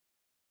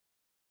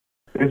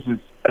This is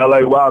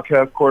LA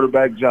Wildcats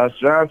quarterback Josh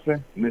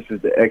Johnson, and this is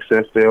the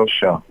XFL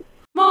Show.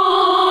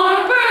 More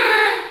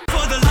burger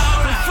for the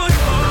love of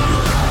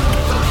football. For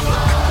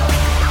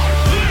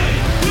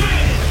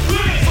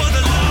the love of football. For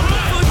the love of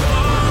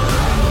football.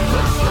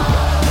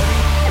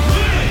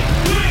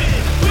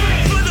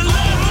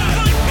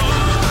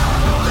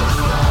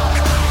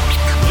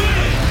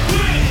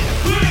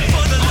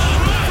 For the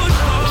love of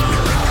football.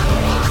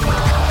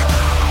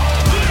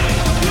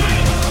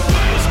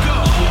 Let's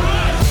go.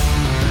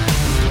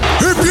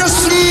 If you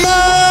smell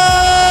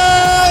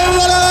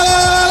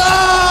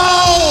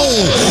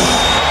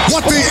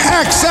what the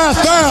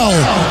XFL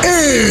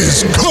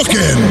is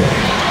cooking.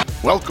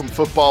 Welcome,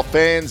 football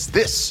fans.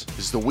 This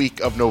is the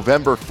week of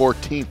November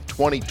 14th,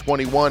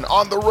 2021,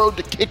 on the road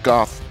to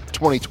kickoff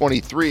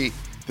 2023.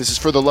 This is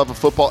For the Love of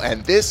Football,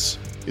 and this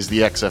is the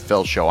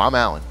XFL Show. I'm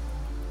Alan.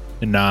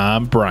 And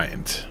I'm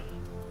Bryant.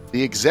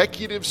 The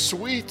executive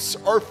suites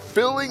are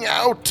filling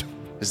out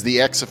as the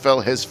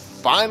XFL has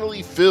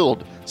finally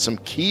filled some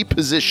key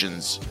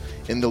positions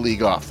in the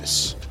league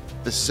office.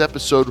 This is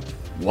episode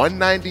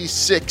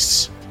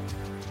 196.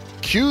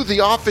 Cue the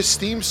Office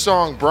theme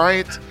song,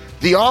 Bryant.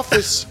 The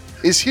Office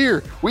is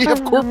here. We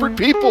have corporate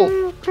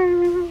people.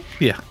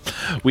 Yeah,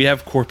 we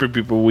have corporate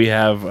people. We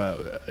have,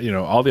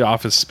 all the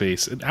office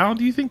space. And Alan,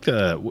 do you think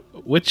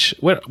which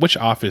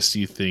office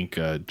do you think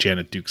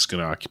Janet Duke's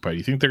going to occupy? Do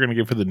you think they're going to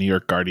give her the New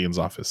York Guardians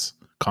office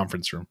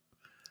conference room?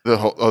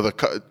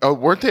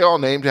 Weren't they all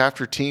named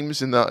after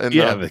teams in the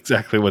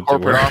exactly what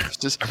corporate they were.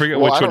 offices? I forget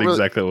which one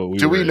exactly what we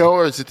do were. We know,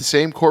 or is it the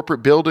same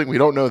corporate building? We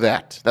don't know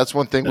that. That's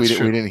one thing we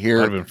didn't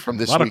hear from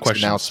this week's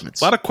questions. announcements.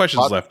 A lot of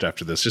questions left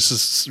after this. This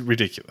is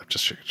ridiculous.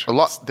 Just a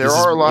lot. There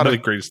are a lot of the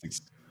greatest things.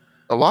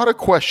 A lot of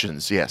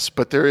questions, yes,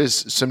 but there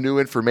is some new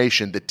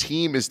information. The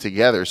team is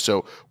together,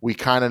 so we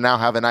kind of now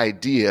have an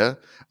idea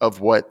of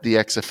what the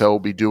XFL will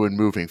be doing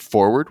moving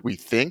forward. We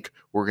think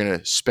we're going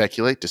to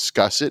speculate,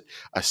 discuss it,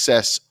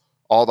 assess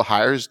all the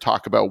hires,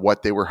 talk about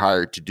what they were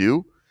hired to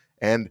do,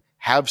 and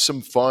have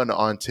some fun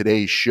on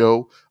today's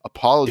show.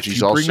 Apologies, if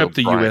you bring also, up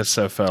the Brian.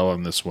 USFL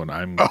on this one,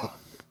 I'm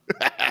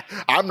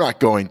not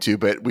going to,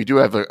 but we do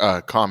have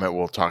a comment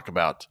we'll talk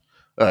about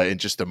in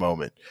just a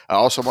moment. I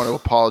also want to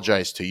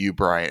apologize to you,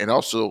 Brian, and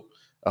also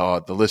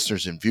the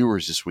listeners and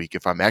viewers this week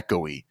if I'm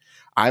echoey.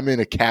 I'm in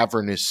a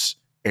cavernous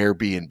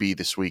Airbnb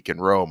this week in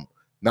Rome.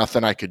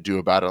 Nothing I could do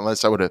about it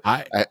unless I would have.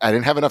 I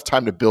didn't have enough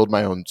time to build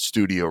my own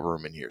studio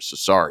room in here, so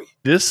sorry.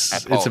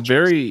 It's a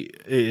very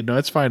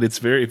it's fine. It's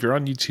very, if you're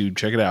on YouTube,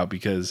 check it out,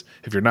 because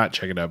if you're not,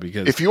 check it out,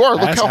 because if you are,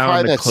 look how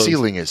high that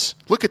ceiling is.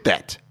 Look at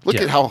that. Look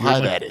at how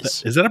high that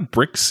is. Is that a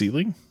brick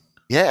ceiling?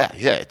 Yeah.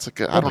 It's like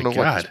I don't know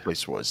what this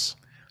place was.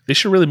 They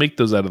should really make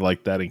those out of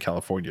like that in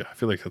California. I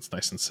feel like that's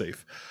nice and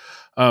safe.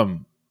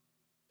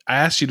 I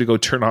asked you to go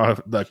turn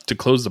off to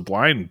close the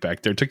blind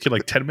back there. It took you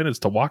like 10 minutes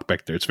to walk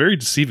back there. It's very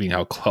deceiving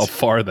how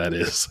far that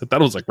is. I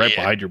thought it was like right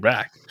behind your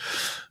back.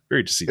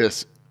 Very deceiving.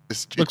 Yes,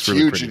 it's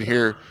really huge in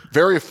here.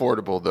 Very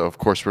affordable though. Of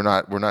course, we're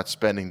not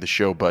spending the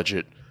show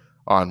budget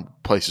on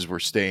places we're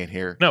staying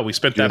here. No, we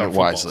spent that on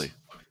wisely.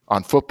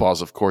 On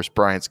footballs, of course.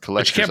 Brian's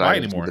collector's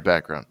items in the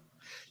background.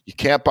 You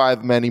can't buy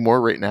them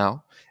anymore right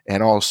now,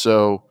 and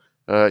also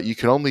you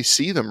can only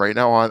see them right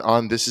now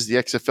on This is the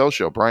XFL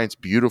Show. Brian's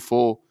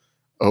beautiful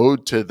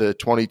ode to the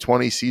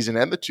 2020 season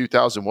and the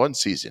 2001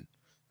 season,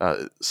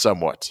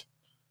 somewhat,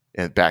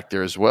 and back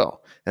there as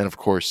well. And of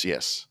course,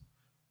 yes,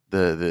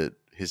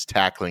 his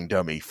tackling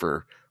dummy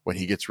for when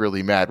he gets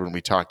really mad when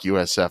we talk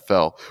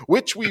USFL,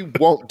 which we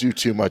won't do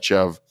too much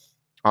of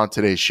on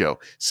today's show.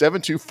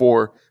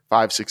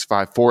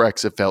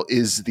 724-565-4XFL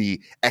is the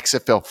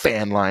XFL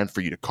fan line for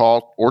you to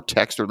call or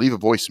text or leave a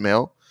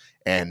voicemail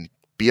and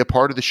be a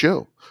part of the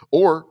show,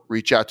 or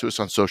reach out to us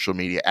on social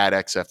media at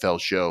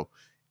XFL Show.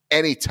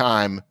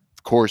 Anytime,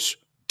 of course,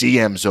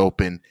 DM's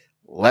open.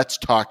 Let's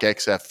talk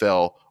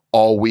XFL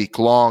all week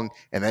long,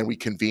 and then we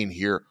convene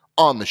here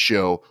on the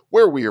show,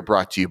 where we are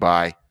brought to you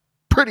by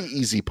Pretty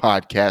Easy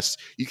Podcasts.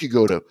 You can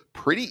go to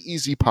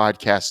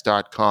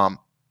prettyeasypodcast.com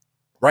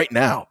right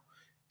now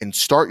and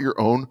start your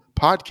own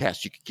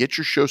podcast. You can get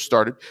your show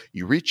started.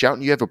 You reach out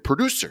and you have a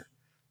producer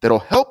that'll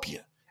help you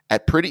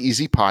at Pretty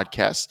Easy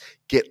Podcasts.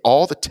 Get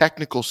all the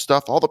technical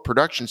stuff, all the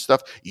production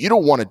stuff you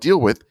don't want to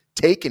deal with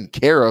taken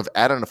care of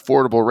at an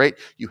affordable rate.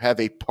 You have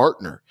a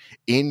partner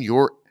in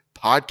your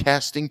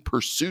podcasting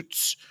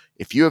pursuits.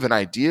 If you have an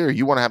idea or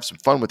you want to have some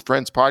fun with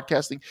friends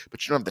podcasting,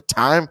 but you don't have the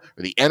time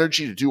or the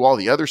energy to do all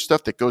the other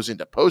stuff that goes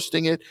into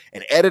posting it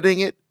and editing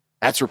it,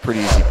 that's where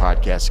Pretty Easy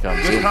Podcast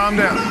comes in. Calm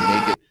down. They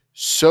make it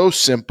so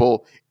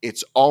simple,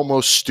 it's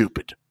almost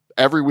stupid.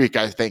 Every week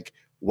I think,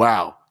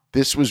 wow,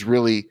 this was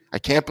really, I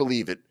can't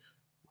believe it.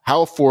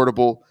 How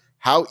affordable,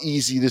 how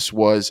easy this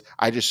was.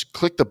 I just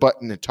click the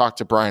button and talk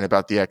to Brian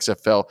about the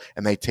XFL,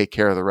 and they take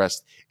care of the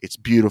rest. It's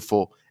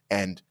beautiful,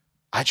 and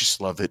I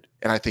just love it,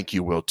 and I think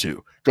you will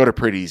too. Go to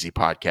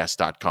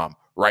prettyeasypodcast.com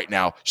right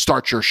now.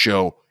 Start your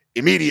show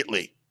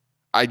immediately.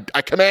 I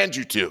command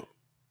you to.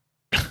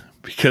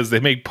 because they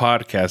make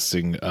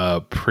podcasting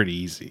pretty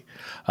easy.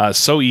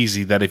 So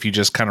easy that if you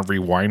just kind of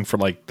rewind for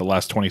like the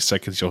last 20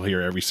 seconds, you'll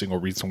hear every single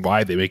reason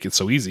why they make it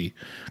so easy,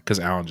 because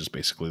Alan just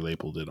basically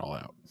labeled it all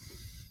out.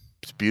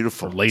 It's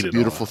beautiful. It's a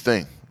beautiful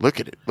thing. Look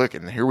at it. Look,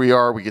 and here we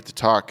are. We get to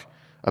talk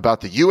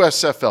about the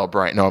USFL,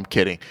 Brian. No, I'm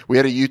kidding. We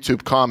had a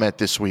YouTube comment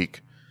this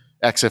week,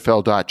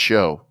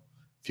 xfl.show.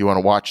 If you want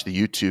to watch the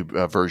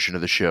YouTube version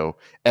of the show,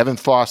 Evan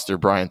Foster,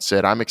 Brian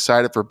said, I'm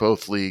excited for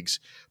both leagues,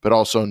 but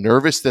also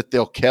nervous that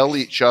they'll kill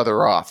each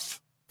other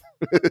off.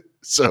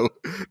 So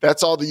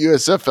that's all the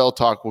USFL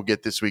talk we'll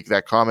get this week.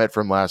 That comment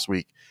from last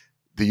week,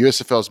 the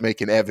USFL is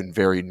making Evan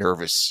very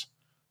nervous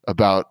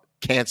about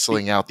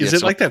canceling out the Is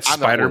it like that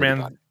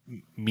Spider-Man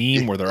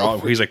meme where where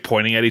he's like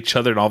pointing at each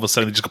other and all of a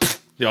sudden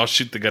they all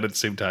shoot the gun at the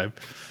same time?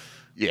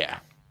 Yeah.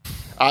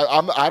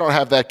 I don't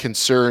have that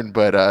concern,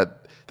 but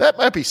that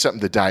might be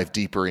something to dive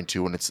deeper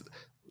into when it's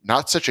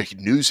not such a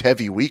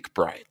news-heavy week,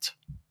 Bryant.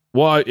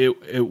 Well,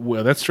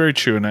 well, that's very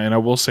true, and I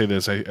will say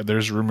this: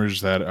 there's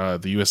rumors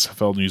that the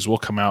USFL news will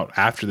come out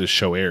after this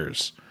show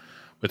airs,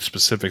 with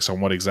specifics on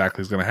what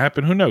exactly is going to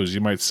happen. Who knows?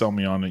 You might sell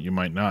me on it, you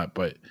might not,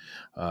 but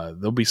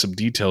there'll be some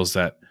details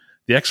that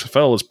the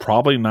XFL is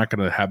probably not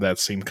going to have that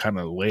same kind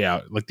of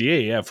layout. Like the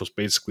AAF was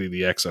basically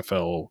the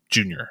XFL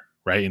Junior,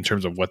 right, in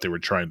terms of what they were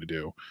trying to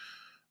do.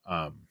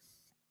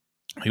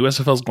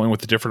 USFL is going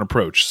with a different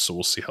approach, so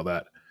we'll see how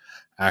that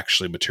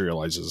actually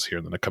materializes here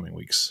in the coming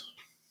weeks.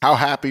 How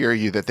happy are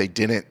you that they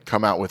didn't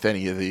come out with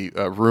any of the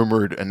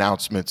rumored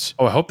announcements?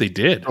 Oh, I hope they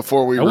did.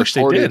 Before we wish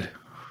they did,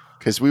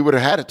 because we would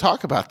have had to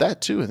talk about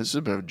that too. And this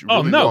has been a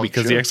really long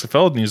because show. the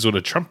XFL news would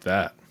have trumped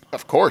that.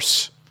 Of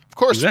course,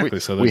 exactly.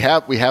 We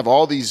have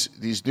all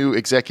these new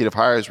executive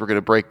hires. We're going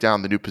to break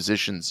down the new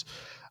positions,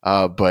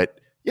 but.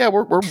 Yeah,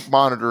 we're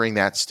monitoring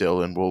that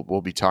still, and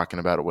we'll be talking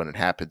about it when it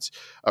happens.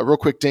 Real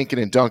quick,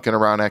 dinking and dunking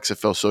around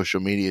XFL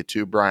social media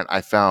too, Brian. I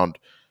found,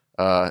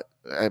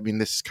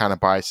 this kind of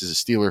biased as a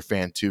Steeler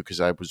fan too, because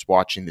I was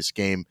watching this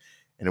game,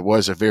 and it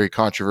was a very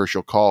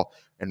controversial call.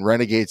 And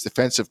Renegades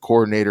defensive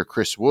coordinator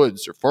Chris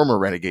Woods, or former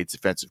Renegades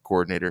defensive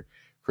coordinator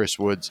Chris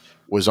Woods,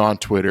 was on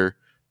Twitter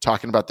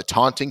talking about the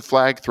taunting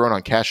flag thrown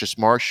on Cassius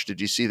Marsh.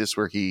 Did you see this?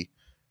 Where he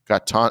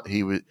got got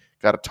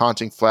a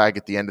taunting flag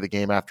at the end of the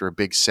game after a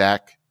big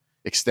sack.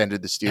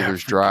 Extended the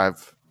Steelers'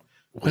 drive.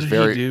 What did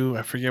he do?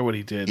 I forget what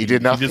he did. He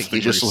did nothing. He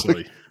just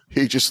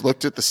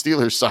looked at the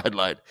Steelers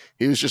sideline.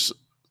 He was just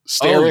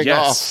staring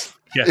off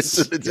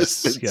into the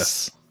distance.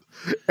 Yes.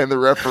 And the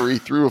referee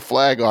threw a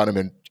flag on him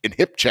and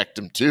hip checked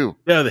him too.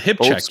 Yeah, the hip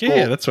check.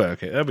 Yeah, that's right.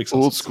 Okay, that makes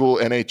sense. Old school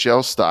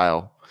NHL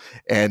style.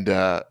 And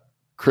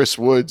Chris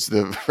Woods,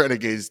 the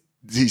Renegades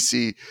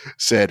DC,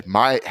 said,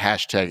 "My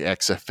hashtag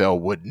XFL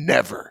would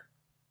never."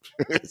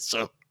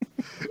 So.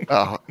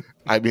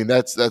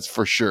 That's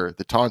for sure.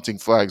 The taunting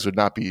flags would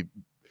not be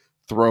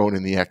thrown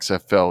in the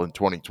XFL in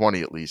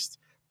 2020, at least.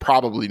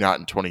 Probably not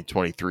in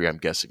 2023, I'm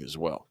guessing as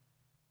well.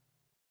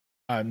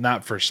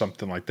 Not for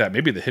something like that.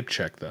 Maybe the hip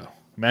check, though.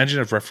 Imagine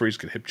if referees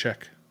could hip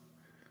check.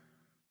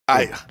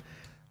 I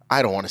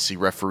don't want to see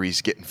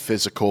referees getting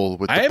physical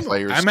with the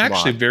players. I'm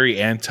actually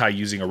very anti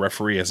using a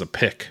referee as a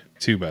pick,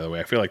 too, by the way.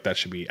 I feel like that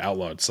should be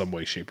outlawed some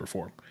way, shape, or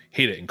form.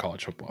 Hate it in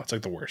college football. It's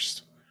like the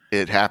worst.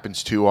 It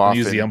happens too often.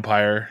 Use the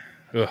umpire.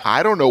 Ugh.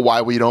 I don't know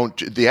why we don't.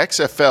 The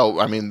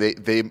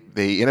XFL,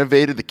 they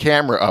innovated the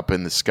camera up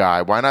in the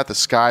sky. Why not the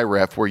sky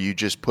ref, where you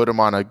just put them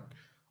on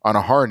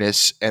a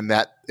harness, and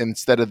that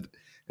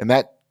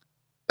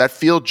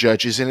field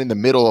judge isn't in the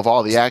middle of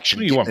all the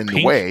action in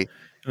the way.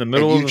 In the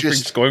middle of the thing,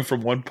 just going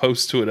from one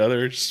post to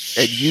another,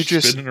 you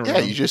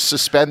just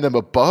suspend them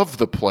above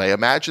the play.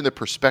 Imagine the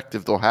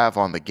perspective they'll have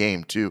on the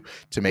game too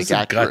to make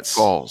accurate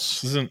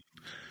calls. This isn't.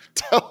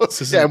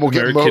 And we'll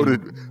get Mo.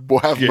 We'll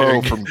have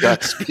Mo from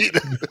Guts be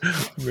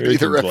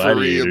the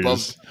referee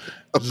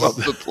above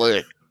the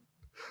play.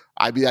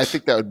 I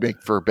think that would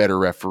make for a better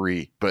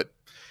referee, but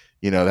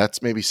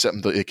that's maybe something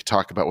that they could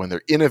talk about when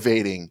they're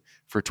innovating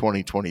for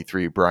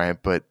 2023, Brian.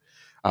 But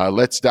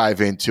let's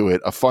dive into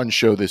it. A fun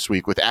show this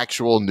week with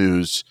actual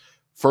news.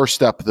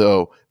 First up,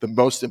 though, the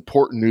most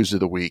important news of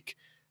the week: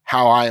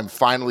 how I am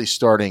finally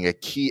starting a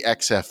key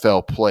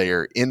XFL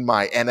player in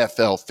my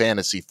NFL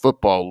fantasy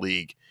football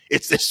league.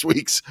 It's this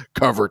week's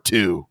Cover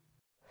 2.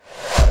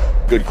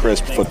 Good,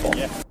 crisp football.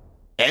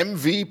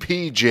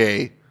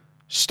 MVPJ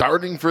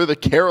starting for the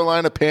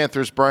Carolina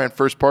Panthers. Brian,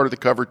 first part of the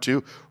Cover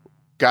 2.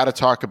 Got to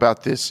talk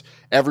about this.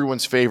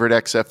 Everyone's favorite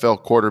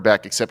XFL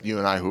quarterback, except you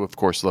and I, who, of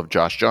course, love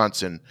Josh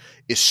Johnson,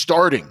 is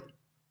starting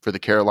for the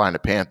Carolina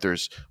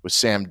Panthers with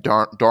Sam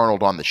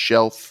Darnold on the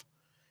shelf.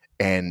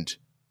 And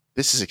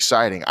this is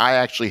exciting. I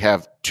actually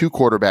have two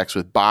quarterbacks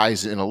with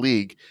buys in a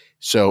league.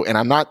 So,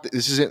 and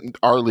this isn't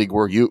our league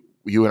where you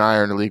and I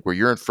are in a league where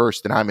you're in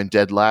first and I'm in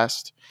dead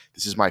last.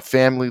 This is my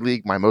family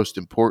league, my most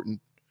important,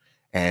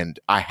 and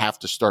I have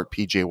to start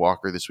PJ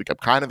Walker this week. I'm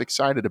kind of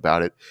excited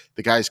about it.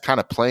 The guy's kind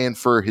of playing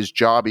for his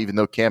job, even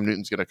though Cam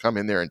Newton's going to come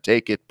in there and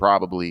take it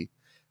probably.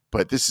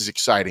 But this is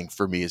exciting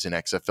for me as an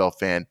XFL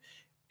fan,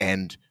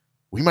 and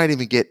we might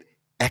even get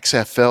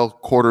XFL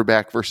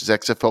quarterback versus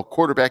XFL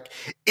quarterback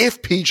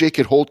if PJ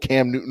could hold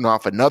Cam Newton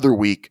off another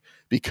week,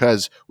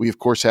 because we, of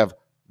course, have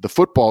the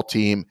football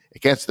team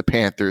against the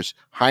Panthers,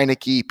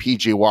 Heineke,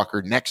 PJ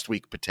Walker next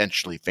week,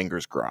 potentially,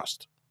 fingers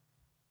crossed.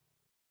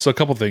 So a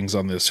couple things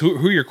on this. Who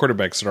are your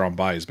quarterbacks that are on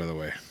buys, by the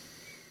way?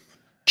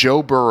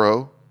 Joe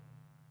Burrow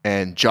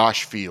and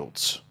Josh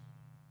Fields.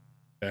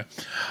 Okay.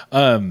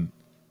 I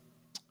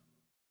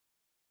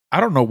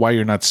don't know why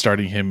you're not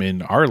starting him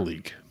in our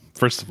league.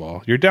 First of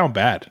all, you're down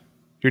bad.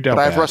 You're down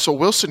But I bad. have Russell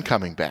Wilson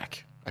coming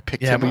back. I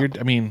picked him up.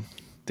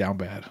 Down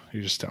bad.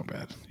 You're just down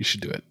bad. You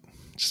should do it.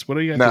 Just what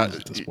are you No, doing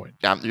at this point?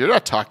 You're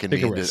not talking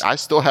Take me. a risk. I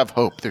still have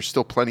hope. There's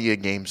still plenty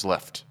of games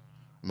left.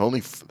 I'm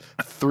only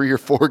 3 or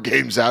 4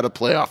 games out of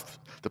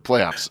the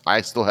playoffs.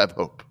 I still have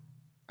hope.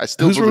 I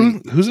still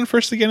believe. Who's in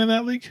first again in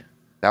that league?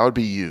 That would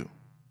be you.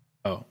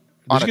 Oh,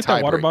 On did a you get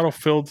that water tiebreaker. bottle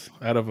filled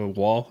out of a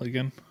wall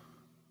again?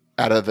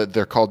 Out of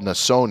they're called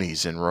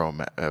Nassonis in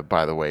Rome,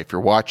 by the way. If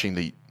you're watching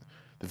the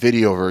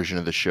video version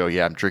of the show,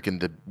 yeah, I'm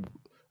drinking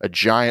a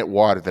giant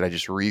water that I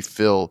just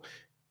refill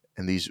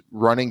in these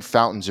running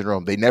fountains in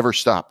Rome. They never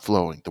stop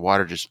flowing. The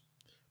water just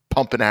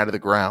pumping out of the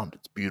ground.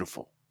 It's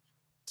beautiful.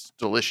 It's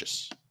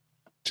delicious.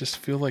 Just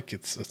feel like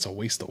it's a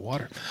waste of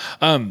water.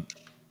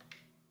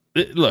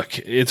 Look,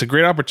 it's a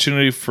great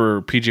opportunity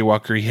for PJ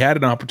Walker. He had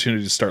an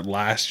opportunity to start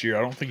last year.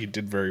 I don't think he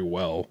did very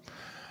well.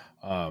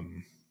 I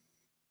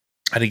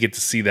didn't get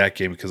to see that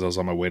game because I was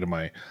on my way to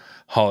my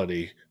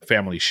holiday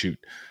family shoot.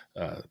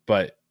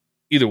 But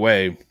either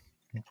way,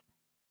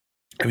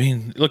 I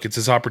mean, look, it's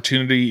his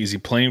opportunity. Is he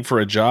playing for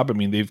a job? I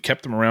mean, they've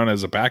kept him around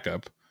as a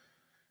backup.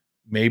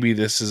 Maybe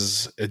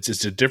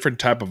it's a different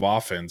type of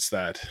offense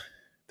that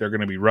they're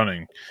going to be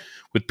running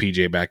with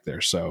PJ back there.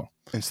 So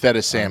instead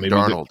of Sam maybe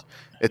Darnold,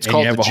 it's and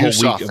called you have the a whole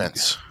juice week of-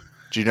 offense.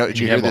 Did you you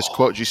hear have this a-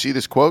 quote? Did you see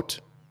this quote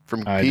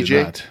from I PJ?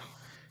 did not.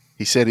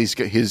 He said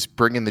he's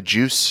bringing the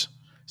juice.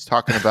 He's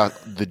talking about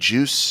the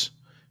juice.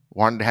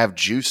 Wanted to have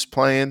juice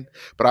playing,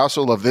 but I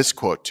also love this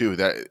quote too.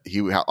 That he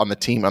on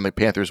the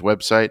Panthers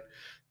website.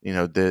 You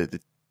know, they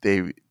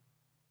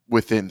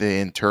within the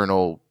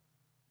internal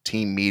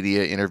team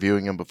media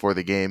interviewing him before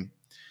the game,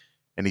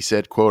 and he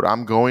said, "quote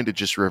I'm going to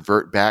just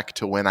revert back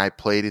to when I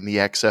played in the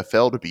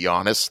XFL. To be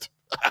honest."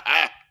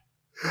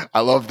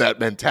 I love that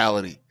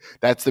mentality.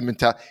 That's the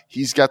mentality.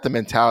 He's got the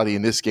mentality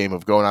in this game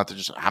of going out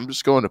to I'm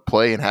just going to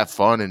play and have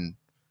fun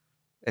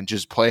and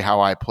just play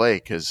how I play,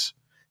 because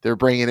they're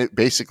bringing it,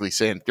 basically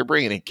saying they're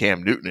bringing in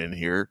Cam Newton in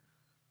here.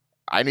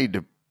 I need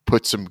to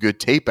put some good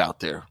tape out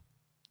there.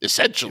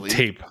 Essentially,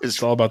 Tape.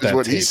 It's all about that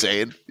what tape. he's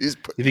saying. You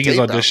think he's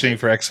auditioning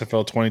for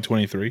XFL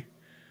 2023?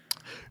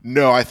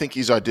 No, I think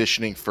he's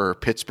auditioning for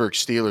Pittsburgh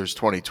Steelers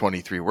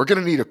 2023. We're going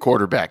to need a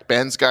quarterback.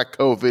 Ben's got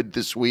COVID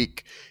this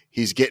week.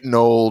 He's getting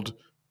old.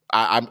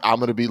 I'm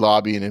going to be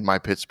lobbying in my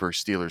Pittsburgh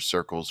Steelers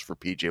circles for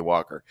PJ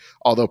Walker.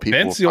 Although people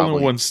Ben's the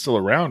only one still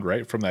around,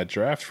 right, from that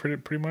draft,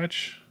 pretty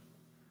much.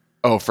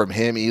 Oh, from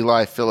him,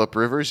 Eli, Phillip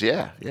Rivers,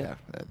 yeah,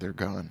 they're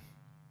gone.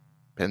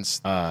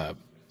 Ben's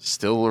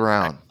still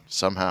around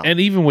somehow. And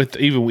even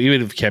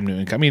if Cam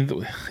Newton, I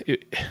mean,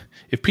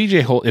 if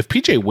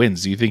PJ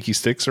wins, do you think he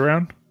sticks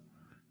around,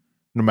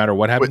 no matter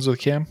what happens with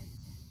Cam?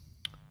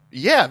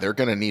 Yeah, they're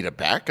going to need a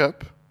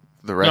backup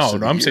the rest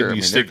of the I'm year.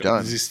 saying, They're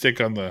done. does he stick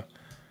in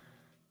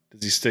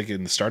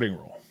the starting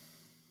role?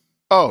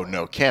 Oh,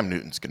 no, Cam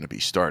Newton's going to be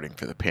starting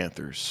for the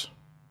Panthers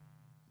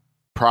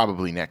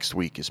probably next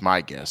week is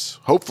my guess.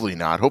 Hopefully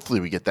not. Hopefully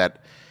we get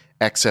that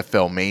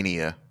XFL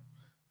mania.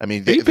 I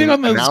mean, Are you big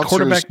on those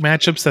quarterback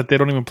matchups that they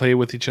don't even play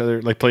with each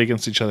other, like play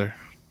against each other?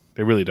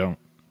 They really don't.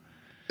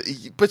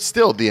 But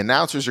still, the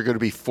announcers are going to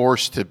be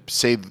forced to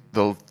say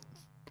the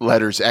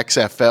letters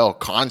XFL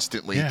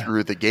constantly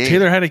through the game.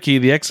 Taylor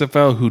Heineke, the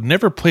XFL, who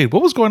never played.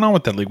 What was going on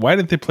with that league? Why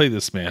didn't they play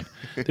this man?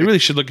 They really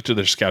should look into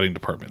their scouting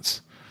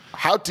departments.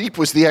 How deep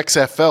was the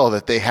XFL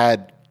that they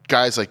had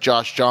guys like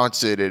Josh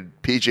Johnson and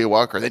PJ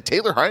Walker? That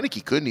Taylor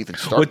Heineke couldn't even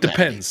start. Well, it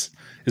depends.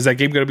 Is that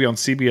game going to be on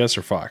CBS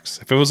or Fox?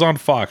 If it was on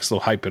Fox, they'll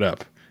hype it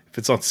up. If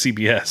it's on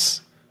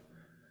CBS,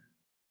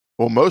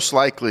 well, most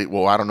likely.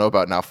 Well, I don't know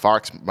about now.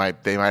 Fox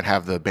might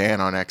have the ban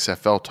on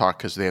XFL talk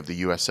because they have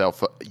the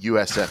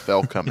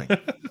USFL coming.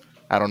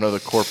 I don't know the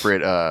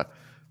corporate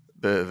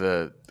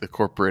the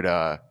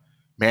corporate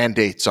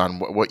mandates on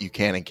what you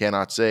can and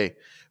cannot say,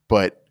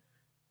 but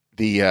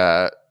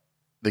the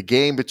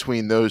game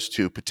between those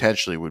two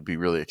potentially would be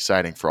really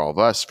exciting for all of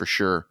us for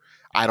sure.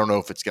 I don't know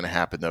if it's going to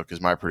happen though,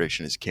 because my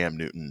prediction is Cam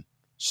Newton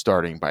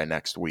starting by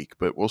next week,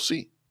 but we'll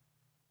see.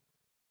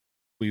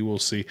 We will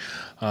see.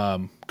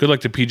 Good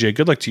luck to PJ.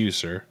 Good luck to you,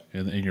 sir,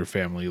 in your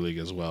family league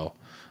as well.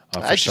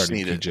 I just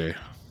need PJ.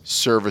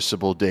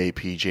 Serviceable day,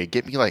 PJ.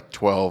 Get me like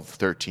 12,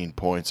 13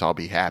 points. I'll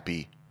be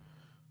happy.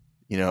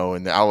 You know,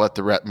 and I'll let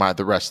the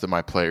rest of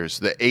my players,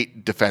 the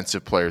 8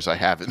 defensive players I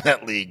have in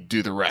that league,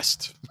 do the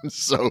rest.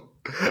 So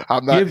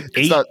I'm not. You have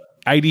 8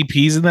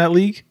 IDPs in that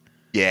league?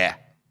 Yeah.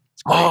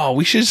 Oh,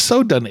 we should have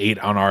so done 8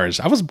 on ours.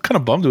 I was kind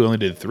of bummed we only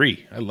did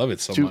 3. I love it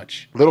so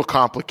much. A little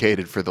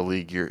complicated for the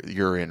league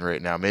you're in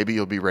right now. Maybe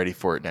you'll be ready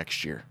for it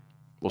next year.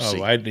 We'll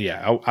see.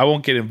 I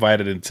won't get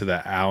invited into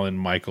the Alan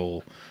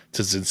Michael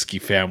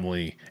Tazinski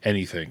family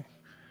anything.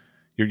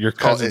 Your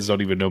cousins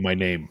don't even know my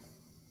name.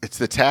 It's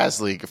the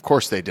Taz League. Of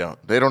course they don't.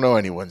 They don't know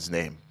anyone's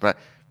name. But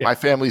my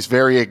family's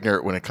very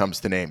ignorant when it comes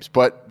to names.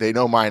 But they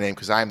know my name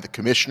because I'm the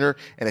commissioner.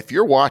 And if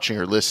you're watching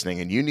or listening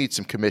and you need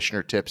some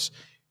commissioner tips,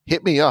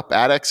 hit me up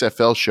at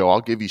XFL Show.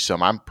 I'll give you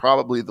some. I'm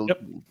probably the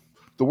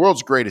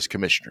world's greatest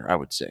commissioner, I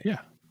would say. Yeah,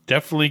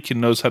 definitely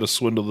knows how to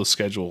swindle the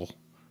schedule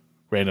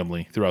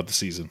randomly throughout the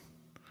season.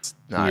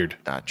 Weird.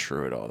 Not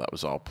true at all. That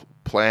was all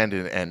planned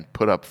and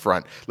put up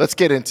front. Let's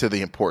get into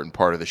the important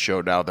part of the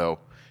show now, though.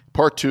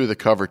 Part 2 of the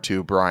cover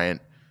 2, Brian.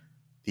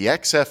 The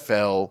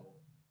XFL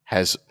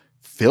has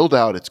filled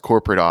out its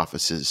corporate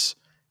offices.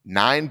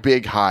 9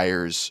 big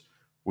hires.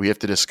 We have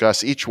to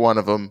discuss each one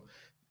of them.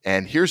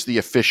 And here's the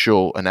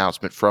official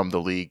announcement from the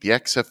league. The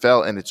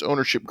XFL and its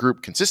ownership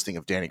group, consisting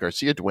of Danny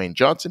Garcia, Dwayne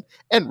Johnson,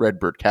 and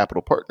Redbird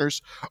Capital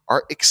Partners,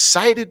 are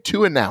excited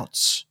to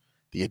announce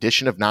the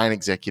addition of 9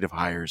 executive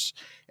hires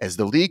as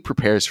the league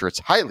prepares for its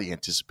highly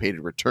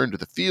anticipated return to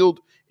the field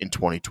in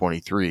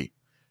 2023.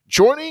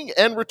 Joining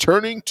and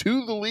returning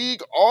to the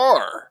league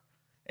are,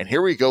 and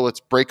here we go, let's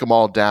break them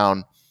all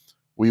down.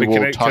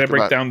 Can I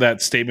break down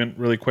that statement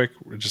really quick?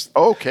 Just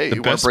okay.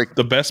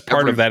 The best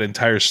part of that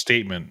entire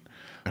statement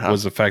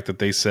was the fact that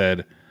they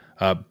said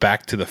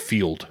back to the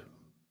field.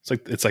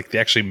 It's like they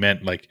actually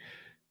meant like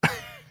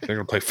they're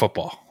going to play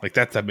football. Like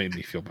that made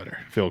me feel better.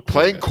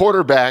 Playing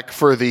quarterback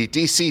for the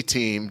DC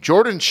team,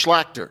 Jordan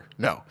Schlachter.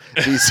 No,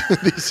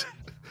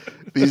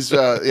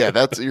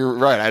 you're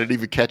right. I didn't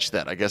even catch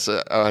that. I guess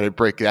I didn't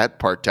break that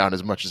part down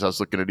as much as I was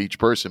looking at each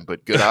person,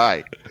 but good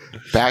eye.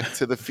 Back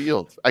to the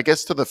field. I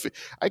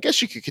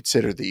guess you could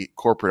consider the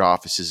corporate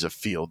offices a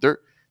field.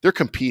 They're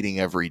competing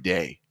every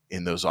day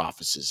in those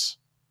offices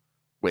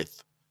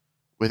with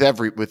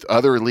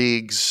other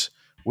leagues,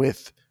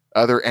 with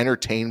other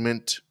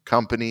entertainment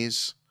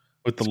companies.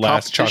 With the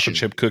last chocolate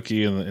chip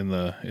cookie in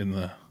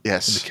the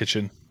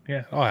kitchen. Yeah,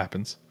 it all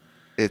happens.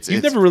 When was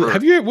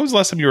the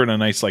last time you were in a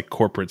nice like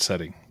corporate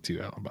setting too,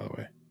 Alan, by the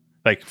way?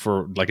 Like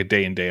for like a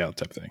day in, day out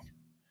type thing.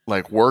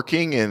 Like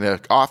working in an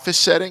office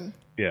setting?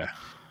 Yeah.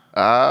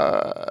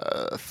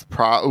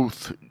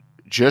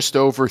 Just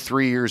over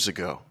 3 years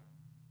ago.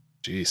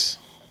 Jeez.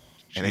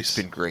 And it's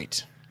been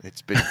great.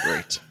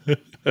 Hashtag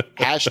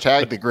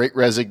the Great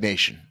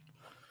Resignation.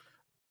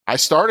 I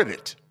started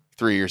it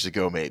 3 years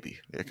ago, maybe.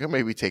 I could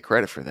maybe take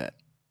credit for that.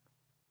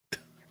 I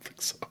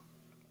think so.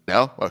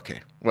 No?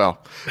 Okay.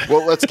 Well,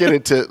 let's get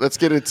into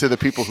the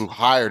people who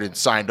hired and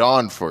signed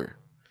on for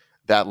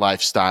that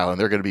lifestyle, and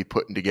they're going to be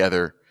putting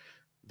together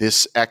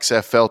this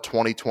XFL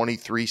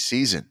 2023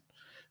 season.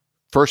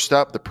 First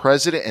up, the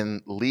president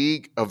and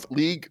league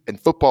and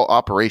football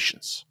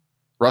operations,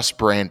 Russ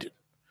Brandon,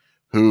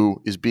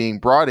 who is being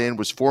brought in,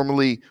 was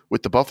formerly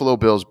with the Buffalo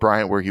Bills,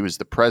 Bryant, where he was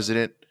the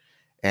president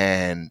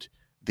and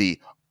the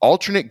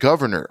alternate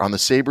governor on the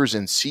Sabres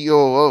and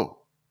COO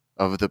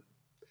of the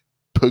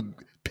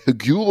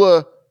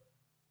Pegula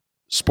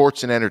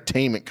Sports and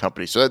Entertainment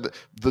Company. So the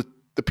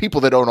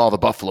people that own all the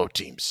Buffalo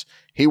teams.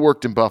 He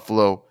worked in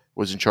Buffalo,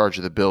 was in charge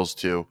of the Bills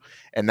too,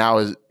 and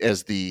now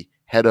as the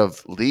head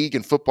of league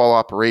and football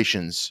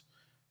operations,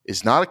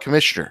 is not a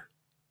commissioner.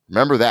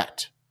 Remember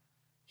that.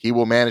 He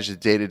will manage the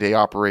day-to-day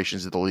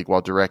operations of the league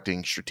while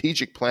directing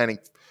strategic planning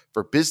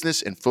for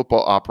business and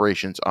football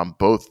operations on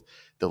both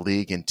the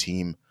league and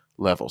team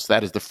levels.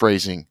 That is the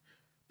phrasing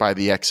by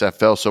the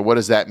XFL. So what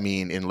does that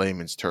mean in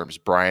layman's terms,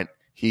 Bryant?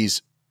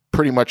 He's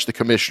pretty much the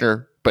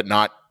commissioner, but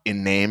not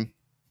in name.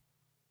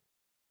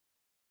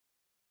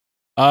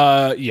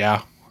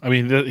 Yeah. I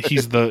mean,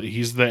 he's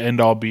the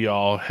end-all,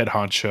 be-all, head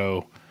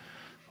honcho.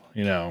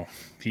 You know,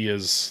 he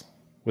is,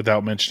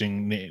 without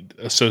mentioning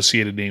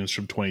associated names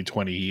from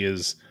 2020, he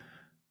is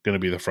going to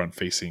be the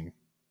front-facing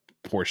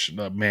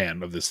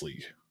man of this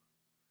league.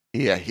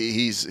 Yeah,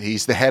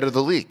 he's the head of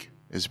the league.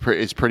 It's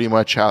pretty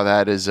much how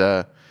that is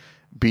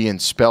being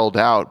spelled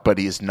out. But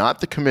he is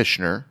not the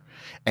commissioner,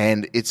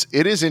 and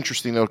it is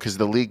interesting though because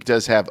the league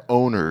does have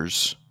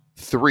owners,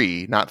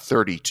 3, not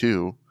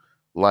 32,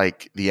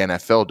 like the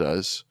NFL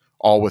does,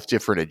 all with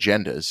different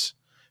agendas.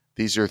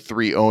 These are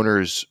 3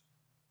 owners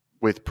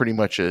with pretty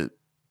much a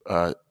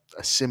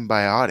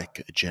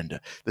symbiotic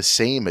agenda, the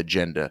same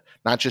agenda,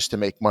 not just to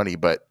make money,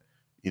 but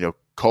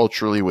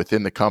culturally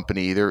within the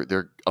company,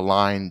 they're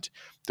aligned.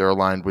 They're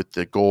aligned with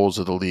the goals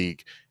of the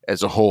league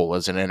as a whole,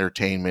 as an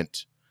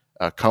entertainment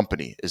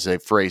company, as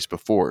they've phrased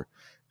before.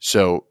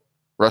 So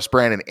Russ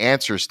Brandon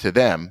answers to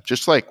them,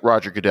 just like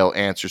Roger Goodell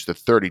answers to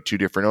 32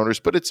 different owners,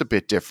 but it's a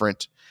bit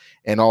different.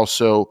 And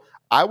also,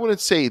 I wouldn't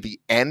say the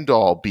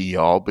end-all,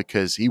 be-all,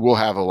 because he will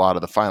have a lot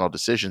of the final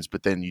decisions,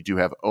 but then you do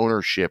have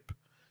ownership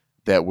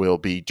that will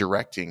be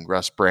directing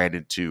Russ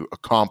Brandon to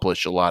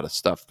accomplish a lot of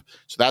stuff.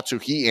 So that's who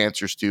he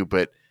answers to,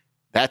 but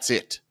that's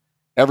it.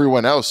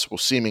 Everyone else will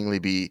seemingly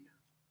be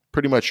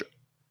pretty much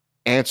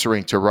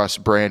answering to Russ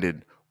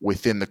Brandon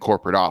within the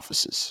corporate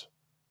offices.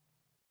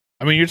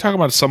 I mean, you're talking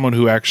about someone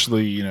who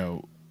actually,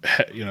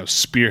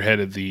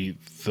 spearheaded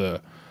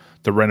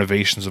the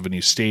renovations of a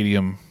new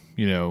stadium,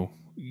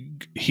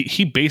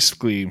 he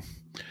basically,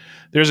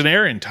 there's an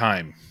era in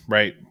time,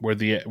 right, where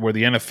the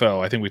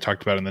NFL, I think we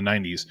talked about in the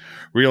 90s,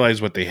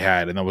 realized what they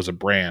had, and that was a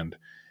brand,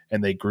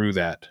 and they grew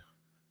that,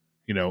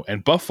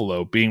 and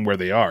Buffalo being where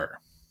they are,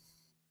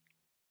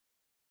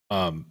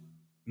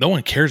 no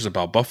one cares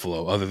about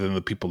Buffalo other than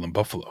the people in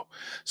Buffalo.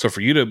 So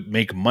for you to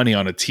make money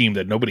on a team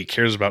that nobody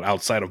cares about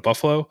outside of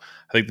Buffalo,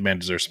 I think the man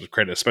deserves some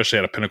credit, especially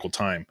at a pinnacle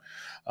time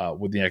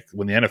when the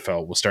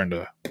NFL was starting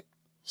to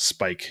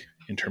spike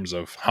in terms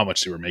of how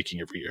much they were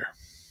making every year.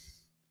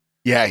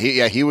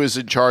 He was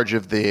in charge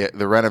of the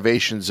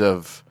renovations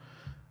of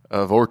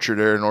Orchard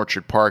Air and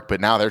Orchard Park,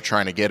 but now they're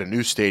trying to get a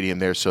new stadium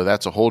there, so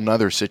that's a whole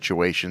nother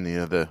situation.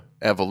 The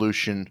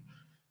evolution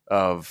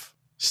of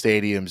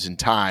stadiums in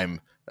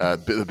time.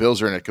 The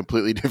Bills are in a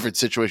completely different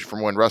situation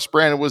from when Russ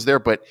Brandon was there,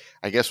 but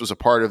I guess was a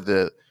part of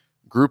the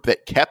group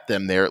that kept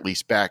them there, at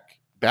least back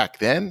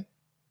then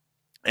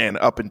and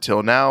up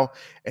until now.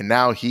 And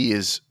now he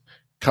is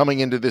coming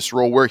into this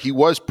role where he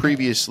was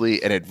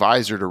previously an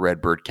advisor to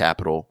Redbird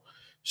Capital.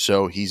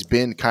 So he's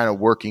been kind of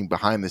working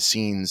behind the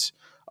scenes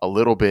a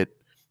little bit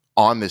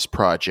on this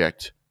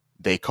project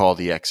they call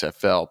the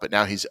XFL, but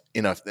now he's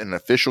in an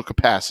official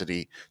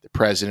capacity, the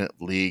president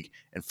of league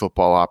and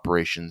football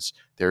operations.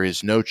 There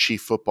is no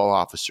chief football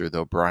officer,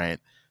 though, Bryant.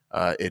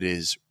 It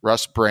is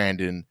Russ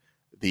Brandon,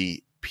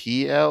 the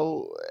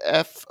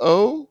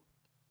PLFO. Is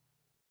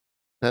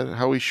that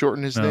how we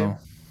shorten his name?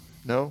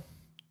 No.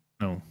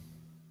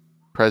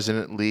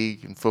 President,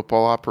 league, and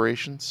football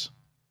operations.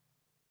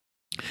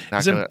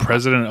 Isn't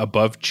president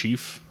above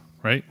chief,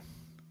 right?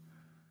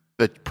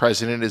 The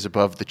president is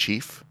above the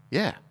chief?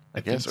 Yeah. I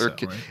guess. So,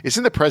 right?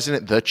 Isn't the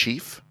president the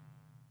chief?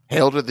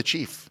 Hail to the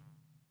chief.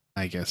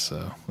 I guess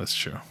so. That's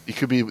true. You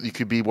could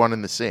be one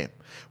and the same.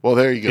 Well,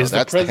 there you go.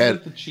 That's the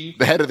head,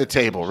 the head of the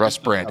table, Russ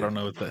Brandon. I don't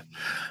know what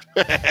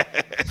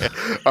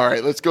that. All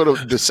right, let's go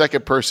to the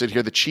second person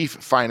here, the chief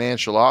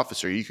financial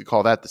officer. You could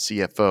call that the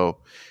CFO.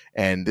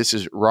 And this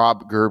is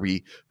Rob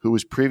Gerby, who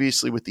was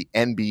previously with the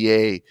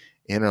NBA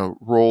in a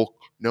role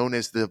known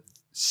as the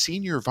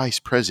senior vice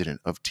president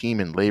of team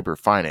and labor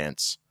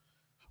finance,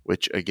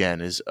 which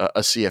again is a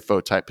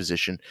CFO type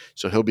position.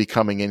 So he'll be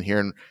coming in here,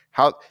 and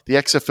how the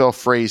XFL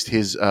phrased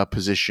his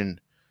position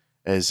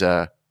as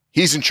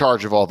he's in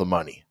charge of all the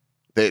money.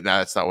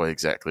 That's not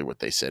exactly what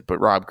they said, but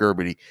Rob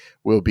Gerby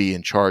will be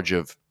in charge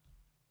of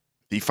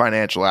the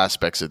financial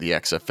aspects of the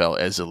XFL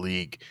as a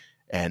league.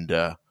 And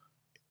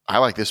I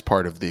like this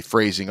part of the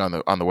phrasing on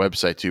the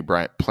website too,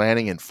 Bryant.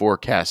 Planning and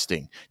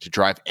forecasting to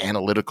drive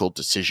analytical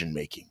decision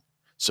making,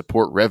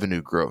 support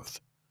revenue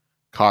growth,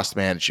 cost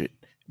management,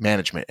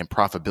 and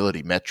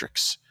profitability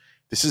metrics.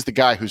 This is the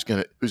guy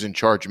who's in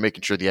charge of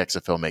making sure the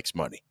XFL makes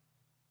money.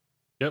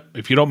 Yep.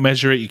 If you don't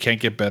measure it, you can't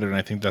get better. And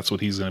I think that's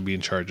what he's going to be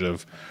in charge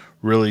of,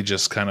 really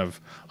just kind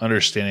of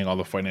understanding all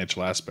the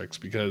financial aspects,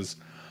 because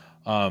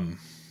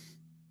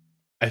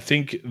I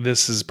think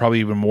this is probably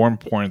even more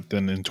important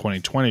than in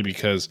 2020,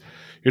 because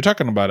you're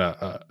talking about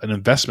an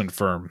investment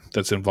firm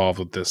that's involved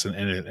with this, and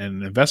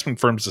investment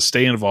firms to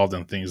stay involved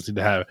in things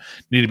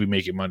need to be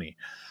making money.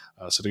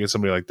 So to get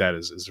somebody like that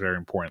is very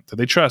important, that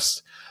they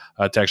trust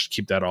to actually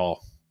keep that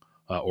all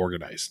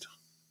organized.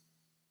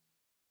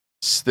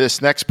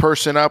 This next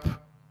person up,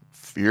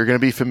 you're going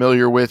to be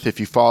familiar with if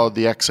you followed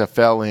the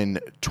XFL in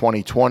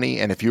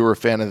 2020, and if you were a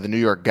fan of the New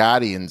York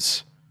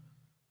Guardians.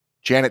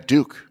 Janet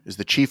Duke is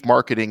the chief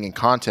marketing and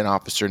content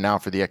officer now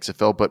for the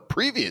XFL, but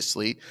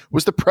previously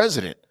was the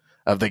president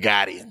of the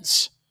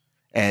Guardians.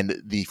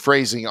 And the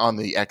phrasing on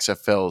the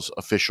XFL's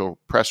official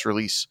press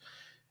release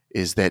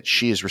is that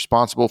she is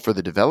responsible for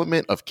the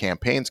development of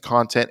campaigns,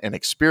 content, and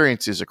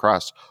experiences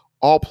across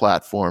all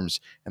platforms,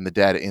 and the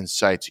data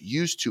insights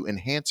used to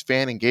enhance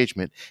fan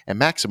engagement and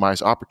maximize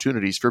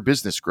opportunities for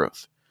business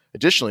growth.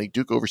 Additionally,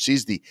 Duke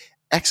oversees the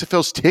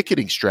XFL's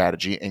ticketing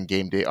strategy and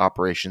game day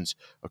operations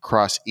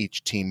across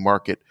each team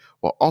market,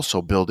 while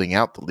also building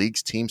out the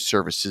league's team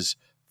services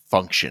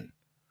function.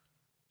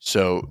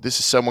 So this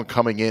is someone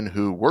coming in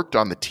who worked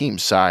on the team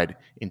side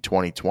in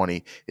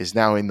 2020, is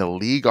now in the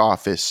league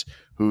office,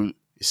 who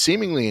is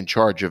seemingly in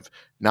charge of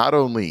not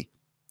only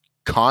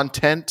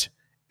content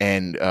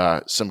and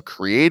some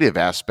creative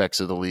aspects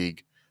of the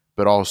league,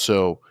 but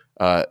also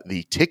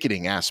the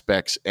ticketing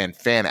aspects and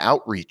fan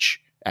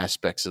outreach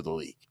aspects of the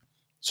league.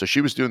 So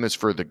she was doing this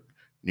for the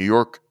New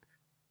York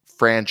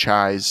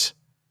franchise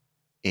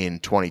in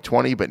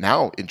 2020, but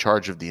now in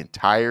charge of the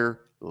entire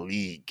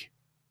league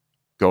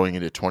going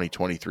into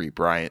 2023,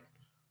 Bryant.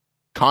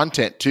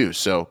 Content too.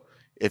 So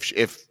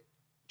if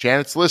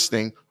Janet's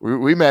listening,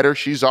 we met her.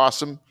 She's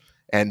awesome.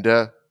 And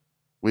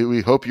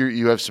we hope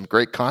you have some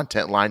great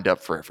content lined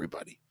up for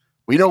everybody.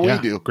 We know we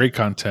do. Great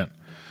content.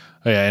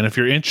 Oh, yeah, and if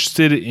you're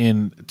interested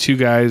in two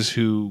guys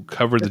who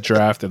covered the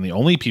draft and the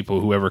only people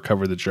who ever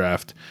covered the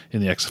draft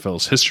in the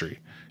XFL's history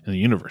in the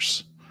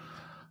universe,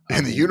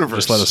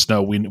 just let us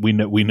know. We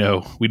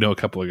know a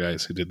couple of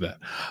guys who did that.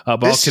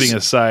 But all kidding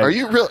aside, are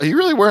you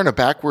really wearing a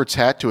backwards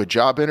hat to a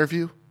job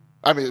interview?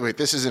 I mean, wait,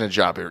 this isn't a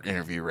job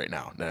interview right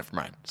now. Never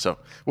mind. So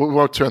we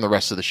won't turn the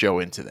rest of the show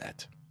into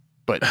that.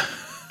 But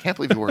Can't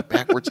believe you wore a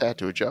backwards hat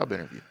to a job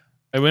interview.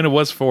 I mean, it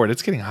was forward.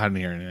 It's getting hot in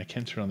here, and I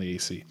can't turn on the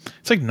AC.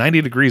 It's like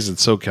 90 degrees in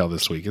SoCal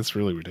this week. It's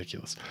really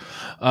ridiculous.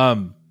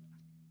 I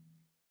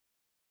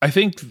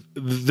think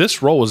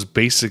this role was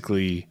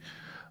basically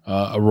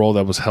a role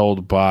that was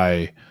held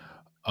by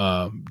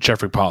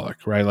Jeffrey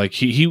Pollock, right? Like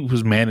he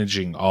was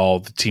managing all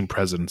the team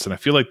presidents, and I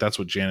feel like that's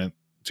what Janet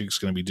Duke's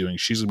going to be doing.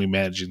 She's going to be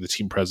managing the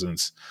team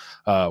presidents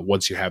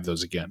once you have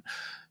those again.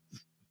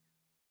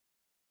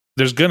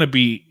 There's going to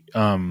be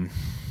how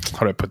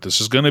do I put this?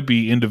 There's going to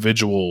be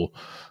individual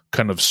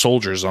kind of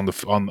soldiers on the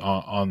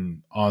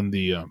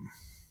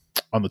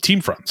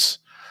team fronts.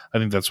 I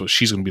think that's what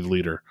she's going to be the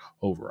leader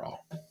overall.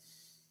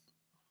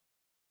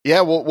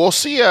 Yeah, we'll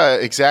see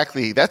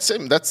exactly. That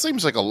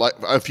seems like a lot.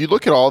 If you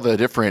look at all the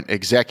different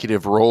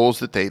executive roles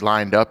that they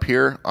lined up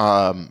here,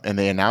 and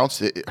they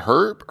announced it,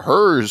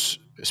 hers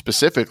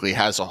specifically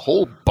has a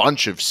whole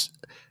bunch of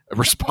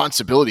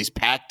responsibilities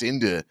packed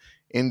into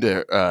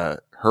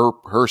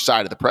her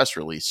side of the press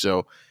release.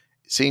 So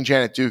seeing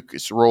Janet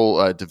Duke's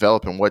role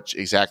develop and what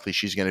exactly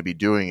she's going to be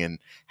doing and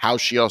how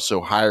she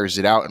also hires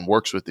it out and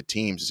works with the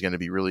teams is going to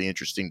be really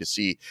interesting to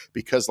see,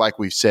 because like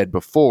we've said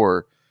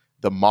before,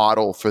 the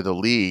model for the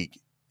league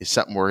is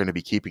something we're going to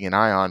be keeping an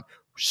eye on.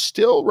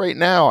 Still right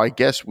now, I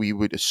guess we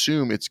would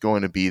assume it's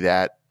going to be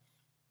that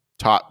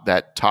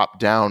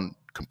top-down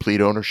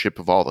complete ownership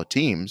of all the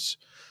teams.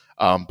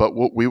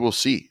 But we will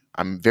see.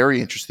 I'm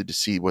very interested to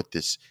see what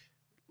the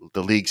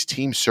league's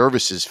team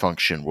services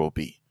function will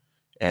be.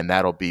 And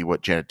that'll be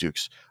what Janet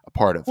Duke's a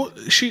part of. Well,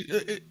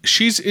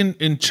 she's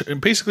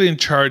basically in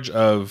charge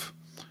of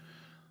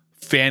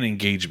fan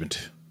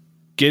engagement,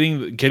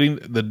 getting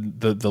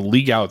the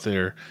league out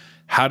there.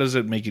 How does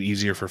it make it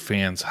easier for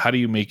fans? How do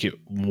you make it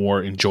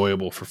more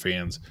enjoyable for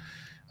fans?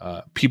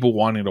 People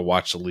wanting to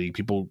watch the league,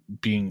 people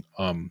being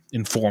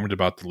informed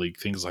about the league,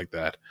 things like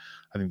that.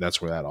 I think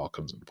that's where that all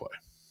comes into play.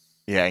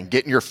 Yeah, and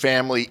getting your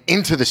family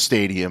into the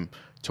stadium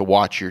to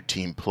watch your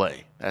team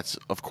play. That's,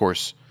 of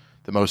course,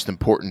 the most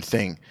important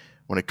thing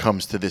when it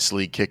comes to this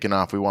league kicking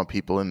off. We want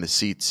people in the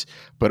seats.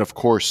 But, of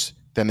course,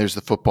 then there's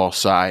the football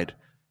side.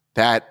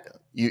 That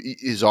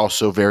is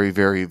also very,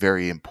 very,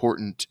 very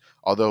important.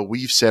 Although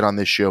we've said on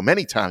this show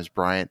many times,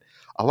 Brian,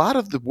 a lot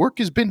of the work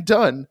has been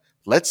done.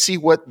 Let's see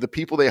what the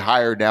people they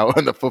hire now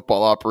on the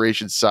football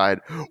operations side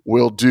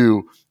will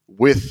do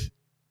with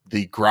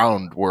the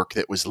groundwork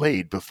that was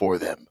laid before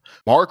them.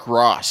 Mark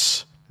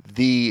Ross,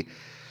 here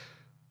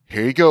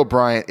you go,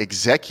 Brian,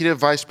 Executive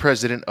Vice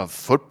President of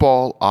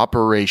Football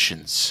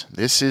Operations.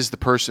 This is the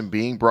person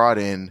being brought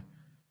in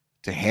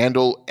to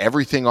handle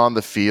everything on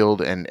the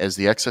field, and as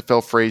the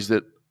XFL phrased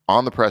it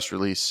on the press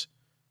release,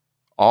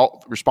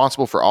 all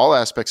responsible for all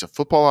aspects of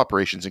football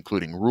operations,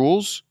 including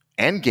rules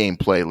and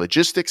gameplay,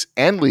 logistics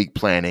and league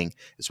planning,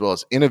 as well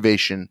as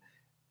innovation,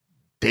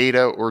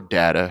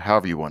 data,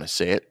 however you want to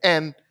say it,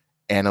 and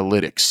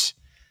analytics.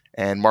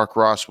 And Mark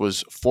Ross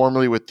was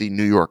formerly with the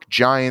New York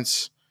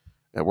Giants,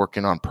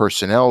 working on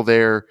personnel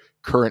there,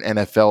 current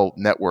NFL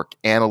Network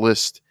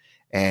analyst,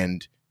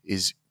 and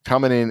is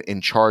coming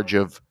in charge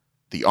of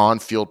the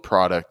on-field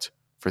product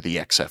for the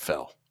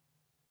XFL.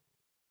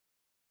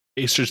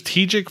 A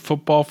strategic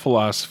football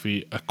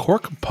philosophy, a core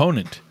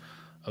component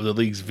of the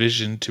league's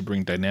vision to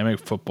bring dynamic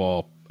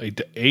football,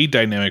 a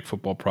dynamic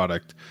football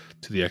product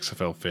to the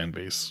XFL fan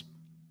base.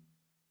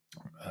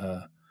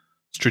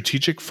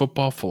 Strategic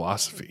football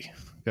philosophy.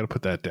 Got to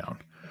put that down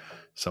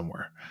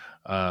somewhere.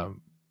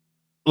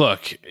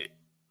 Look,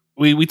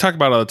 we talk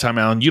about it all the time,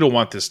 Alan. You don't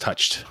want this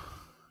touched.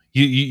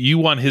 You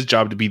want his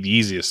job to be the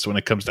easiest when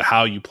it comes to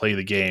how you play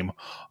the game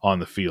on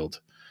the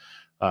field.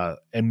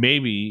 And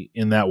maybe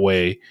in that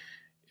way,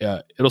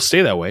 it'll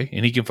stay that way,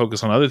 and he can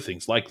focus on other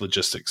things like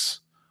logistics,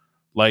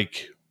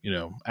 like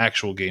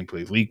actual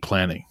gameplay, league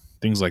planning,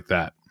 things like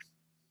that.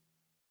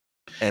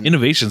 And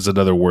innovation is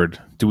another word.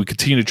 Do we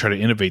continue to try to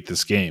innovate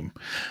this game?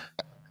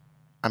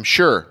 I'm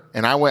sure,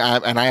 and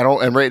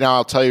right now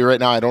I'll tell you right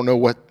now I don't know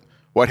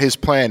what his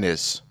plan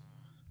is,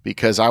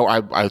 because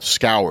I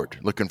scoured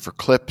looking for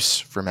clips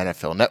from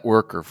NFL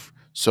Network or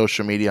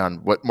social media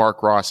on what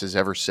Mark Ross has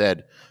ever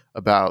said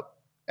about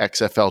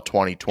XFL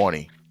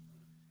 2020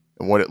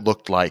 and what it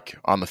looked like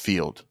on the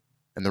field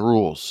and the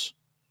rules,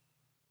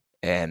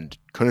 and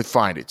couldn't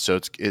find it. So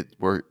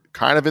we're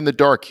kind of in the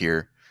dark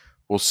here.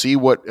 We'll see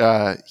what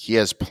he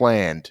has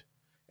planned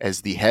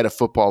as the head of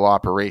football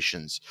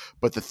operations.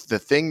 But the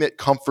thing that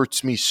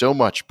comforts me so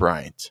much,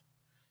 Bryant,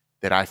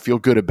 that I feel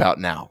good about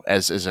now,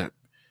 as a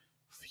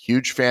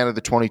huge fan of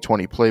the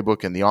 2020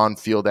 playbook and the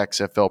on-field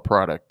XFL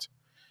product,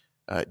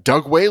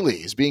 Doug Whaley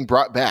is being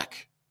brought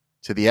back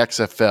to the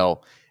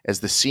XFL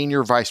as the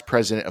Senior Vice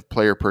President of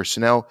Player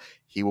Personnel.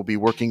 He will be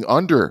working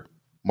under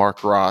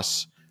Mark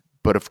Ross,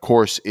 but of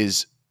course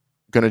is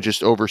going to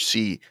just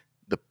oversee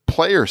the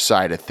player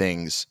side of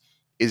things,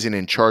 isn't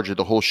in charge of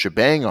the whole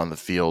shebang on the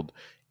field,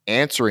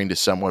 answering to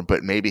someone,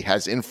 but maybe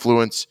has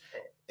influence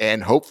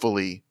and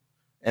hopefully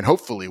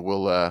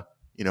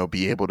will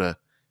be able to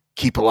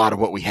keep a lot of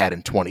what we had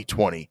in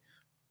 2020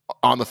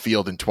 on the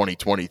field in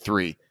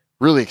 2023.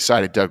 Really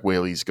excited Doug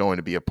Whaley is going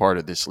to be a part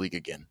of this league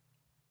again.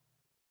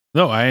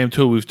 No, I am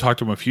too. We've talked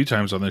to him a few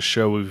times on this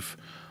show. We've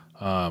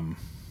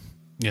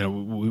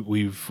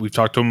we've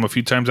talked to him a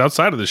few times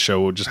outside of the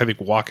show. Just I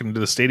think walking into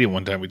the stadium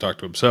one time we talked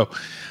to him. So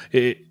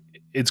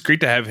it's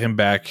great to have him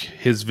back.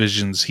 His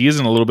visions. He is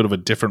in a little bit of a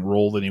different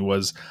role than he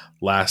was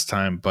last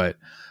time, but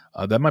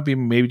that might be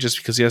maybe just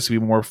because he has to be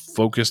more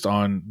focused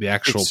on the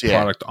actual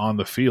product on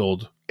the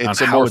field.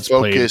 It's on a how more it's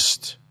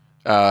focused,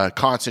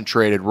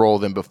 concentrated role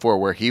than before,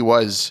 where he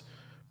was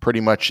pretty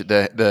much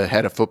the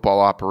head of football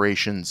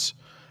operations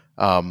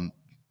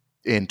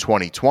in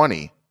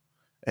 2020.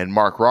 And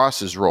Mark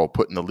Ross's role,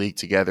 putting the league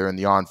together and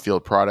the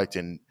on-field product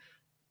and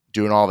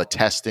doing all the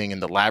testing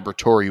and the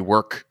laboratory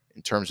work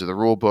in terms of the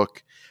rule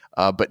book.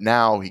 But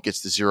now he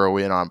gets to zero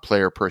in on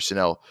player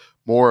personnel,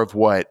 more of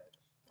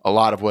a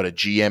lot of what a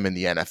GM in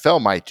the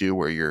NFL might do,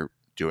 where you're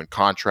doing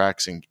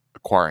contracts and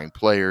acquiring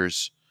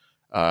players,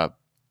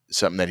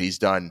 something that he's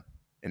done.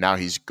 And now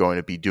he's going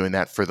to be doing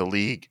that for the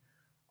league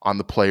on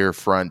the player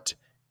front.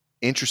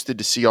 Interested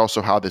to see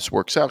also how this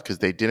works out, because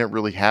they didn't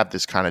really have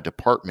this kind of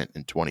department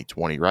in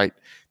 2020. Right?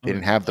 They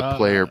didn't have the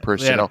player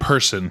personnel. They had a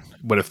person,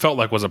 what it felt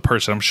like was a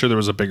person. I'm sure there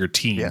was a bigger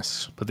team.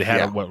 Yes, but they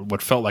had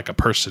what felt like a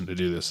person to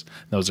do this.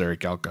 That was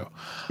Eric Galko.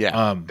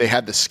 Yeah, they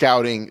had the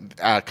scouting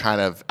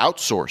kind of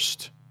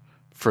outsourced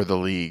for the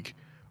league,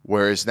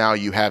 whereas now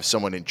you have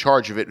someone in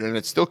charge of it, and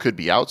it still could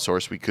be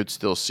outsourced. We could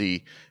still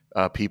see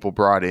people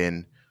brought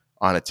in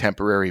on a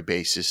temporary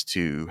basis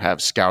to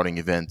have scouting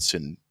events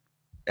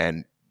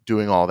and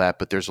doing all that,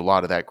 but there's a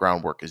lot of that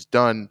groundwork is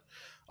done.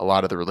 A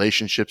lot of the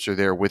relationships are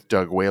there with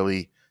Doug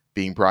Whaley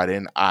being brought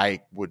in.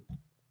 I would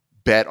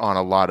bet on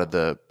a lot of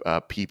the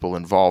people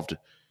involved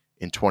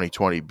in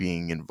 2020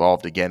 being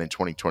involved again in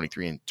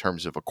 2023 in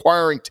terms of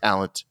acquiring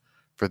talent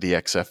for the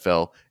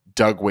XFL.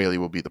 Doug Whaley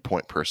will be the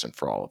point person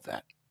for all of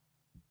that.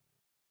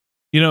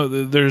 You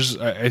know,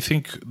 I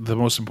think the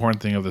most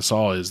important thing of this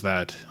all is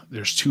that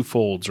there's two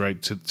folds,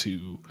 right?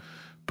 To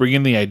bring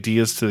in the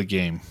ideas to the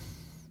game.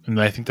 And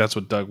I think that's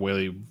what Doug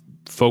Whaley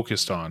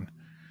focused on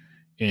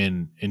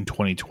in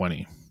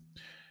 2020.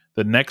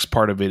 The next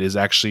part of it is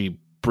actually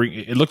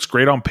it looks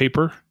great on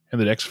paper,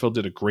 and the XFL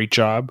did a great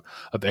job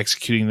of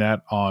executing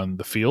that on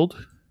the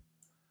field.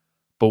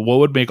 But what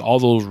would make all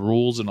those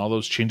rules and all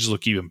those changes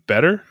look even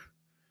better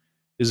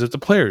is that the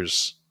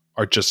players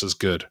are just as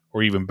good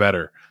or even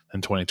better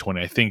than 2020.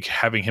 I think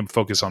having him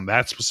focus on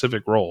that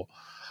specific role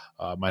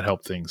might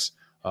help things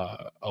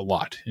a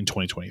lot in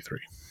 2023.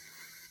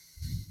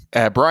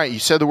 Brian, you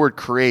said the word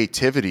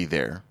creativity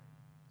there.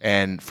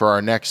 And for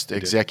our next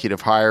executive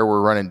hire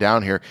we're running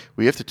down here,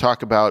 we have to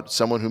talk about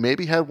someone who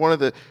maybe had one of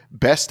the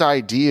best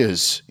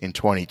ideas in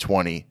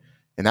 2020,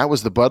 and that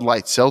was the Bud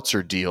Light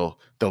Seltzer deal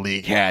the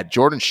league had.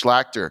 Jordan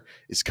Schlachter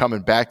is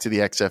coming back to the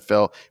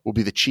XFL, will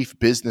be the chief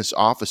business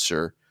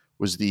officer,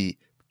 was the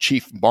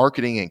chief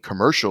marketing and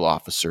commercial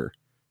officer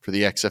for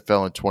the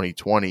XFL in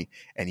 2020,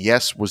 and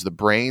yes, was the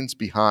brains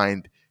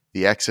behind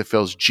the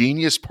XFL's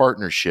genius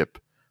partnership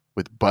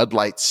with Bud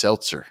Light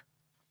Seltzer.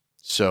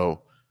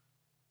 So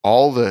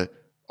all the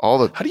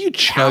how do you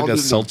chug a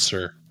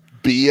seltzer?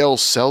 BL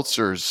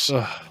seltzers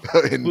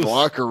in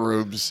locker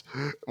rooms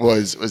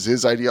was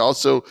his idea.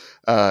 Also,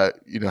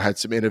 had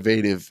some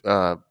innovative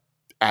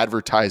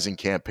advertising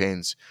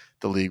campaigns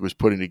the league was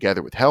putting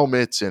together with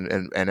helmets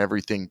and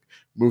everything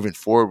moving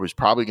forward was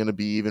probably going to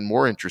be even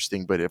more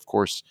interesting. But of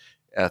course,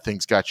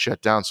 things got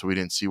shut down, so we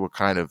didn't see what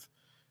kind of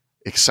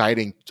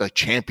exciting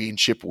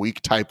championship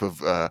week type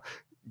of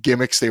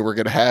gimmicks they were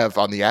going to have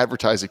on the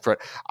advertising front.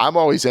 I'm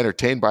always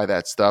entertained by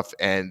that stuff,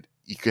 and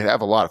you could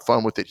have a lot of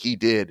fun with it. He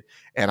did,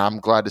 and I'm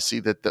glad to see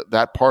that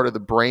that part of the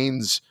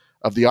brains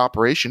of the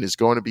operation is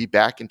going to be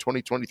back in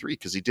 2023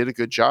 because he did a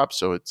good job.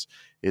 So it's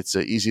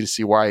easy to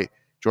see why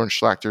Jordan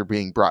Schlachter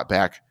being brought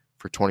back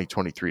for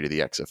 2023 to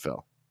the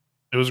XFL.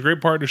 It was a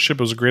great partnership.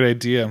 It was a great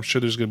idea. I'm sure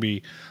there's going to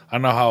be – I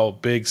don't know how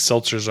big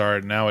seltzers are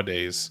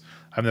nowadays.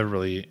 I've never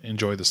really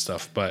enjoyed the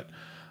stuff, but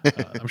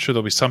I'm sure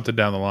there'll be something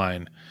down the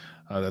line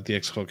that the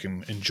XFL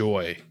can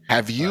enjoy.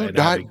 Have you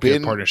not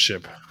been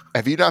partnership?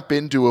 Have you not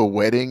been to a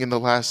wedding in the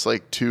last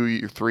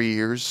 2 or 3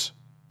 years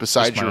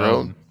besides your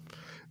own?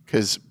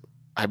 Because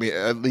I mean,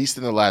 at least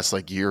in the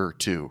last year or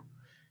two,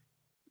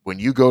 when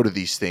you go to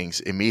these things,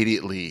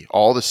 immediately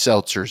all the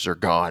seltzers are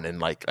gone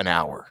in an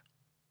hour.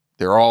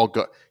 They're all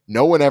gone.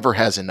 No one ever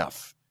has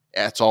enough.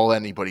 That's all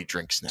anybody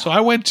drinks now. So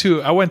I went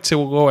to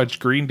go watch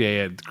Green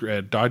Day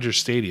at Dodger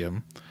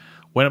Stadium.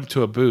 Went up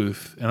to a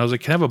booth and I was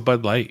like, "Can I have a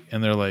Bud Light?"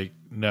 And they're like,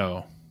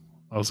 "No."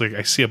 I was like,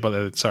 "I see a Bud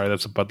Light. Sorry,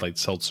 that's a Bud Light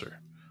seltzer."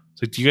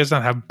 It's like, "Do you guys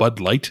not have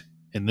Bud Light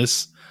in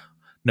this?"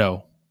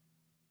 No,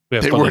 we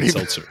have Bud Light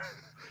seltzer.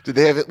 Did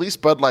they have at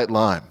least Bud Light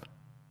Lime?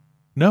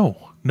 No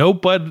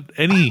Bud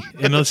any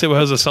unless it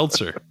was a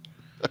seltzer.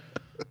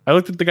 I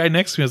looked at the guy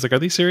next to me. I was like, "Are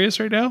they serious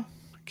right now?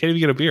 Can't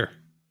even get a beer."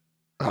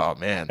 Oh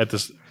man! At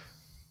this,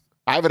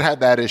 I haven't had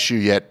that issue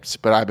yet,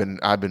 but I've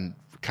been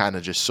kind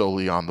of just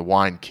solely on the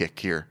wine kick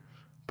here.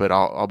 But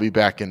I'll be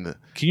back in the.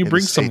 Can you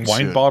bring some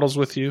wine bottles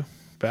with you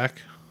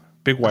back?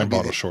 Big wine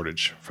bottle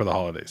shortage for the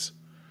holidays.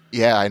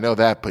 Yeah, I know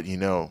that, but you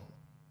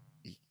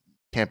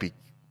can't be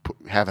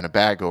having a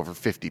bag over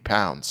 50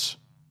 pounds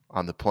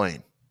on the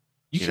plane.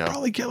 You could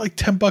probably get like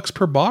 $10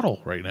 per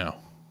bottle right now.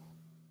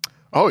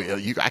 Oh yeah,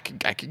 I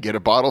could get a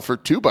bottle for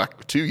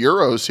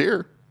 €2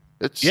 here.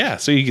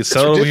 So you can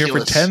sell it over here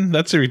for 10.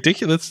 That's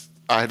ridiculous.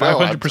 I know,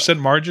 500%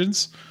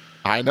 margins.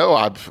 I know.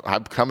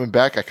 I'm coming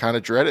back. I kind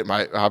of dread it.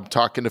 I'm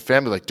talking to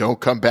family like, don't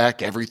come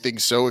back.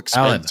 Everything's so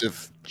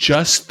expensive. Alan,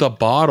 just the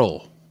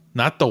bottle,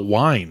 not the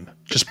wine.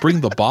 Just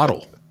bring the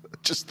bottle.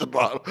 Just the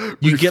bottle.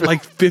 You get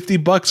like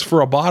 $50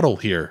 for a bottle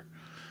here.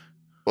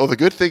 Well, the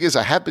good thing is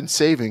I have been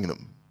saving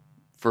them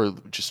for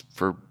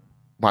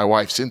my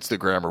wife's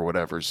Instagram or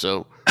whatever.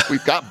 So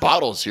we've got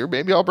bottles here.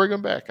 Maybe I'll bring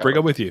them back. Bring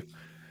them with you.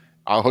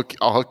 I'll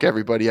hook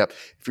everybody up.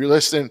 If you're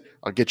listening,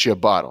 I'll get you a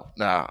bottle.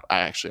 No,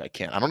 I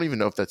can't. I don't even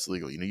know if that's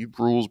legal. You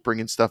rules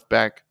bringing stuff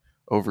back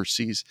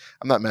overseas.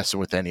 I'm not messing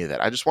with any of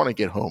that. I just want to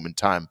get home in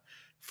time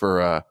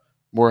for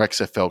more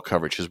XFL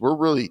coverage because we're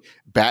really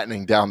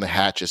battening down the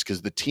hatches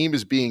because the team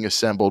is being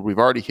assembled. We've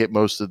already hit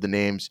most of the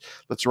names.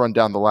 Let's run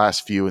down the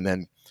last few and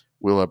then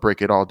we'll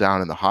break it all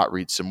down in the hot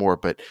read some more.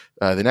 But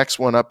the next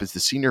one up is the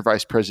Senior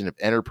Vice President of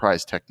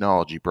Enterprise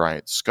Technology,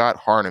 Bryant, Scott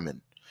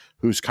Harneman,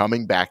 who's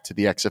coming back to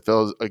the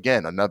XFL.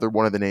 Again, another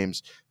one of the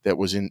names that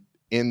was in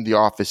the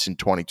office in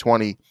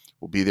 2020,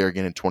 will be there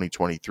again in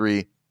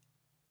 2023.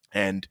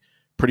 And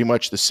pretty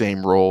much the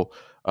same role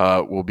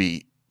will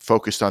be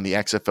focused on the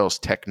XFL's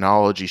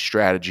technology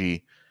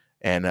strategy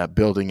and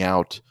building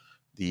out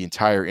the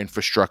entire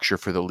infrastructure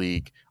for the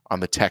league on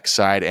the tech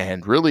side.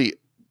 And really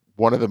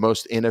one of the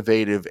most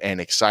innovative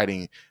and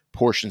exciting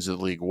portions of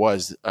the league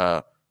was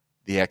the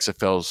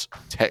XFL's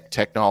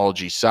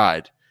technology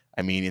side.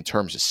 I mean, in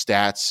terms of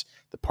stats,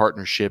 the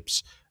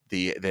partnerships,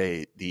 the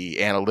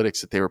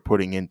analytics that they were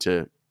putting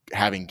into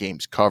having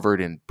games covered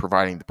and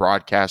providing the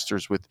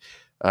broadcasters with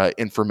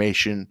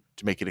information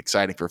to make it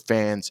exciting for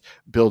fans,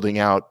 building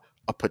out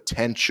a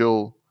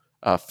potential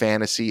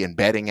fantasy and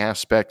betting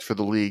aspect for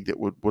the league that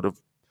would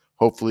have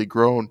hopefully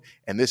grown.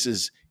 And this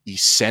is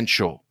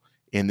essential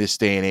in this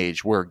day and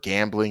age where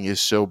gambling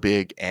is so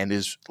big and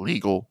is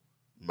legal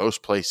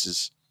most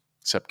places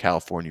except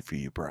California for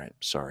you, Brian.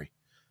 Sorry.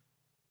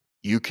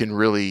 You can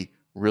really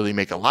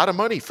make a lot of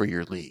money for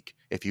your league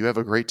if you have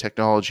a great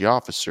technology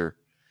officer.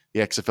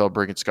 The XFL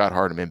bringing Scott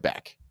Hardeman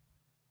back.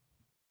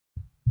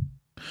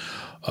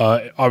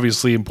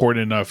 Obviously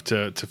important enough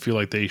to feel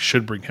like they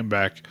should bring him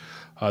back.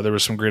 There were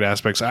some great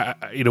aspects.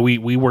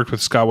 We worked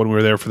with Scott when we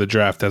were there for the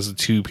draft as the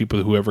two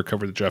people who ever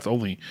covered the draft.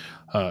 Only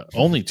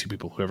two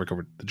people who ever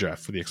covered the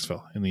draft for the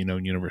XFL in the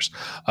known universe.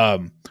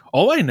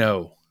 All I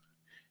know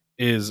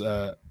is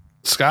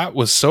Scott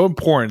was so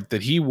important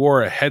that he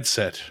wore a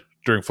headset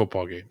during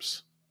football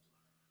games,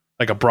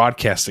 like a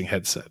broadcasting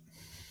headset.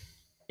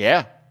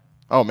 Yeah.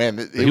 Oh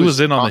man, he was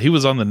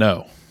on the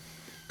know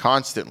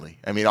constantly.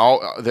 I mean,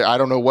 I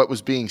don't know what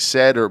was being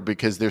said, or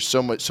because there's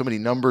so many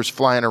numbers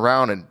flying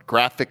around and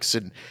graphics,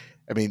 and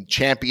I mean,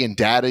 champion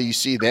data. You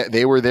see that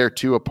they were there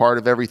too, a part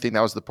of everything.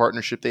 That was the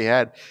partnership they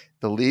had.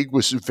 The league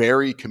was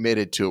very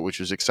committed to it,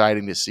 which was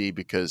exciting to see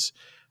because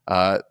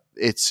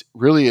it's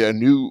really a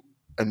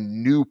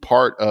new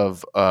part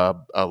of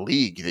a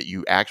league that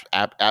you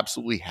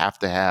absolutely have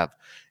to have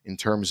in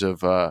terms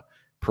of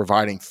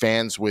providing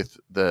fans with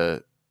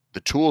the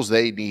tools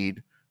they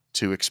need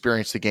to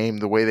experience the game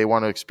the way they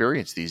want to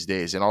experience these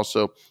days. And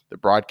also the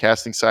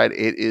broadcasting side,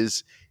 it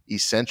is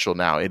essential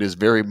now. It is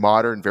very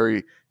modern,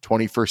 very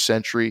 21st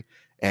century.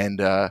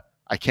 And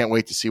I can't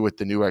wait to see what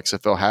the new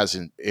XFL has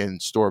in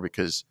store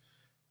because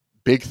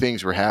big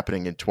things were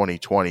happening in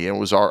 2020. And it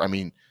was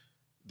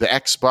the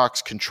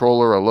Xbox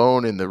controller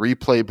alone in the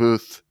replay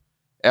booth,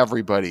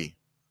 everybody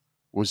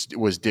was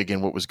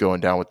digging what was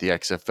going down with the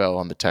XFL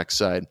on the tech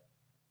side.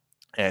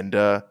 And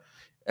the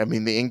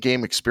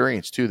in-game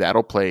experience too,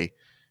 that'll play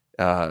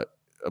a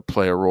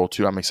role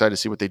too. I'm excited to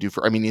see what they do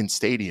in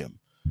stadium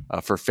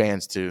for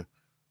fans to,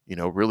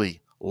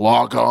 really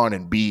log on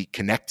and be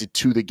connected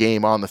to the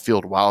game on the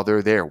field while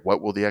they're there.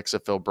 What will the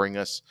XFL bring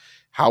us?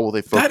 How will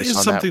they focus on that? That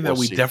is something that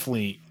we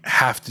definitely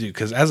have to do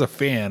because as a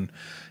fan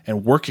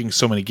and working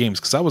so many games,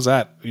 because I was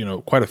at,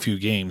 quite a few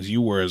games,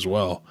 you were as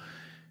well.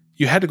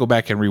 You had to go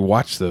back and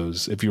rewatch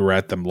those if you were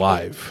at them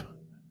live.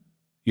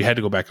 You had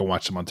to go back and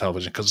watch them on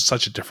television because it's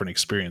such a different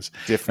experience.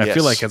 I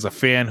feel like as a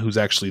fan who's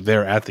actually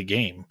there at the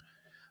game,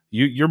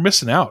 you're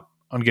missing out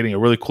on getting a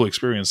really cool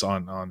experience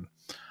on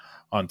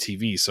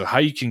TV. So how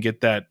you can get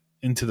that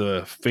into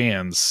the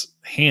fans'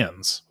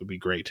 hands would be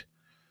great.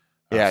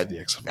 Yeah,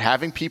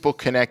 having people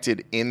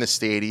connected in the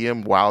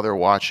stadium while they're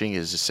watching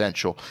is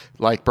essential.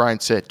 Like Brian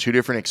said, two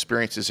different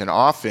experiences, and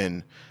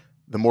often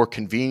the more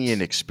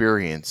convenient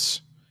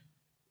experience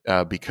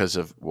because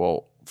of,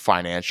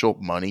 financial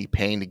money,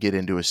 paying to get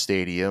into a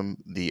stadium,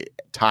 the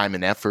time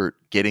and effort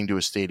getting to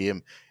a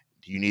stadium,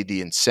 you need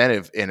the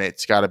incentive, and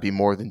it's got to be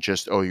more than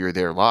just, you're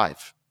there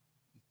live.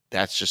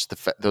 That's just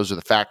those are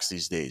the facts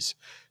these days.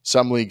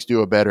 Some leagues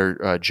do a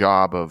better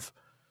job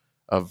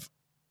of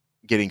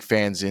getting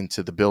fans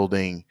into the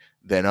building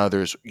than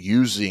others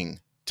using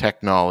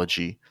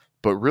technology,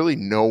 but really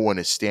no one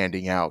is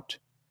standing out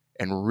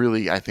and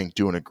really, I think,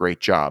 doing a great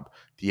job.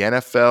 The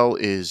NFL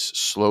is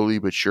slowly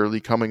but surely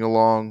coming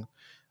along.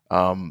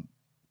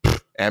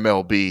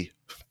 MLB.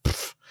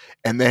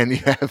 And then you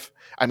have,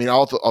 I mean,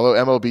 although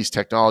MLB's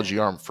technology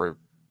arm for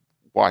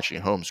watching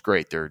at home is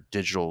great, their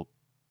digital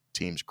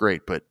team's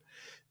great, but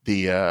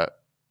the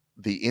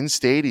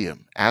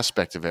in-stadium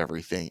aspect of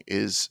everything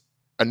is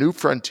a new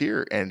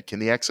frontier. And can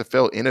the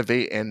XFL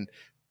innovate and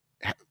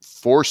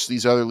force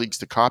these other leagues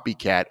to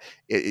copycat?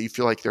 You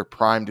feel like they're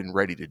primed and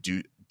ready to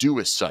do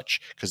as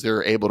such because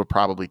they're able to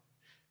probably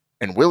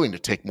and willing to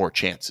take more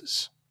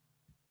chances.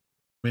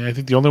 I mean, I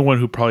think the only one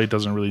who probably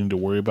doesn't really need to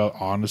worry about,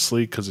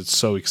 honestly, because it's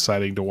so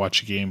exciting to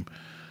watch a game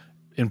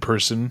in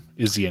person,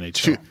 is the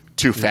NHL.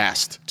 Too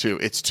fast.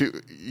 It's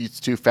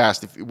too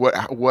fast.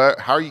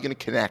 How are you going to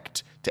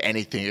connect to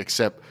anything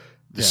except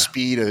the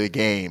speed of the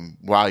game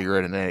while you're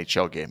at an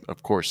NHL game?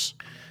 Of course.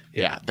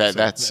 Yeah,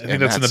 that's. I think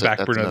that's in the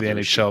back burner of the NHL.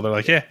 Issue. They're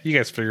like, yeah, you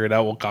guys figure it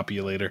out. We'll copy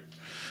you later.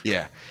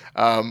 Yeah,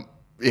 And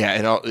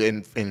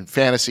in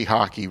fantasy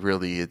hockey,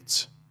 really,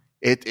 it's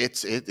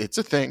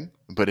a thing,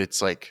 but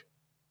it's like,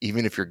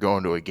 even if you're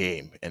going to a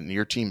game and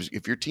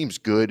if your team's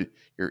good,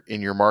 you're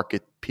in your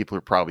market, people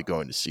are probably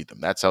going to see them.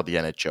 That's how the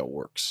NHL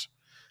works.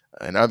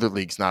 In other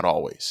leagues, not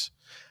always.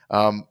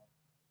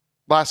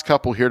 Last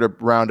couple here to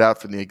round out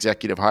from the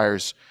executive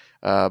hires.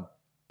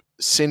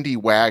 Cindy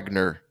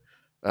Wagner,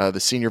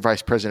 the Senior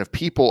Vice President of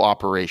People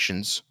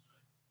Operations,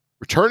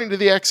 returning to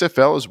the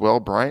XFL as well,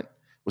 Bryant,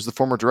 was the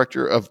former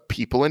Director of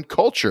People and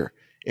Culture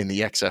in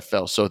the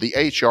XFL. So the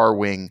HR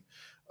wing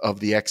of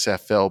the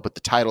XFL, but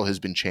the title has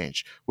been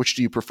changed. Which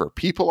do you prefer,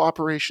 People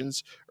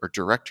Operations or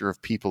Director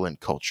of People and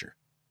Culture?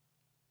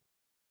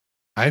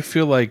 I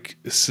feel like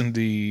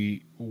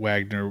Cindy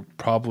Wagner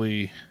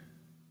probably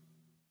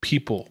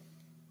people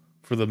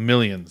for the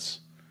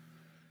millions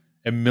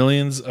and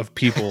millions of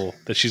people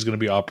that she's going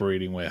to be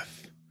operating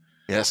with.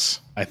 Yes.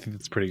 I think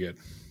that's pretty good.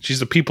 She's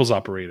the people's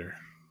operator.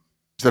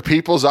 The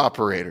people's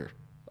operator.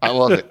 I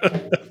love it.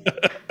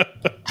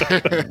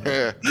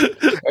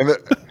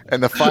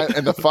 and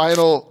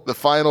the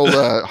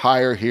final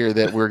hire here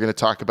that we're going to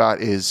talk about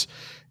is,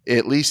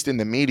 at least in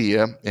the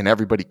media and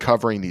everybody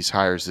covering these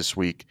hires this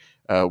week,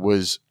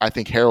 was, I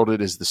think,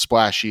 heralded as the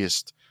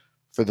splashiest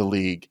for the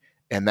league,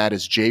 and that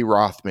is Jay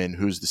Rothman,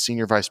 who's the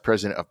Senior Vice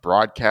President of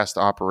Broadcast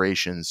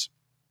Operations,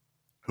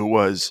 who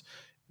was,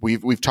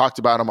 we've talked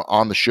about him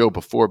on the show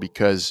before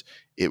because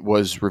it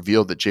was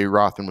revealed that Jay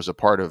Rothman was a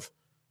part of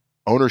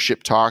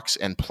ownership talks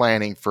and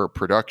planning for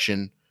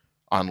production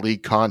on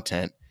league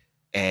content,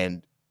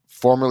 and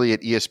formerly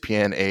at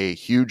ESPN, a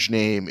huge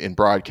name in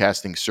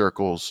broadcasting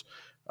circles,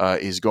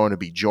 is going to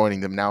be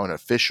joining them now in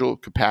official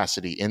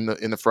capacity in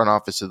the front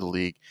office of the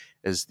league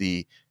as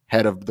the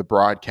head of the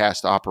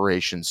broadcast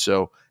operations.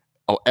 So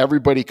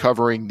everybody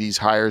covering these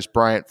hires,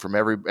 Bryant, from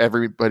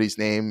everybody's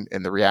name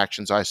and the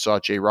reactions I saw,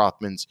 Jay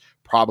Rothman's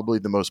probably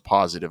the most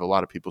positive. A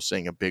lot of people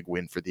saying a big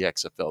win for the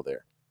XFL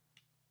there.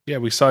 Yeah,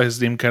 we saw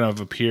his name kind of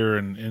appear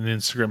in an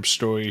Instagram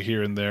story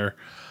here and there.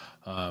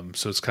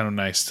 So it's kind of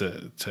nice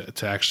to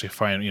actually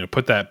find,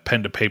 put that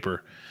pen to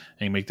paper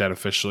and make that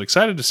official.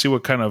 Excited to see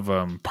what kind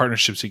of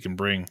partnerships he can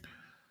bring.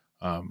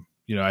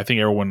 I think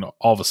everyone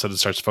all of a sudden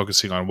starts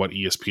focusing on what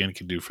ESPN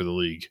can do for the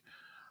league.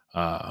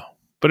 But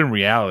in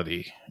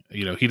reality,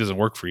 he doesn't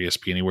work for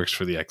ESPN. He works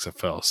for the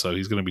XFL. So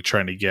he's going to be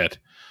trying to get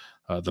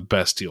the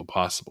best deal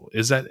possible.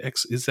 Is that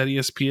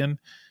ESPN?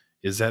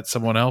 Is that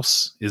someone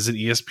else? Is it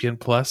ESPN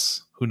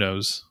Plus? Who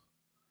knows?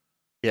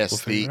 Yes, we'll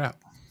figure it out.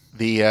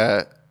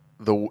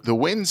 The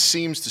wind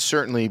seems to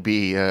certainly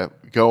be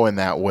going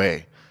that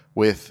way,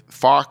 with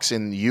Fox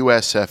and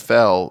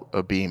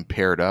USFL being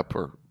paired up,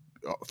 or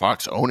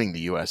Fox owning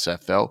the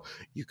USFL.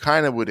 You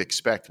kind of would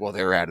expect, well,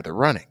 they're out of the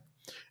running.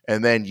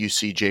 And then you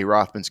see Jay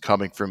Rothman's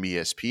coming from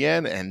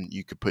ESPN, and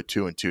you could put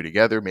two and two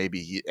together.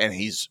 Maybe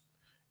he's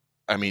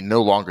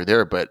no longer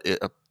there, but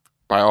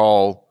by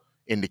all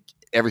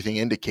everything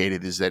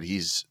indicated is that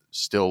he's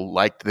still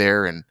liked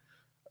there and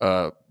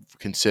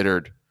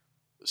considered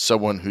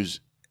someone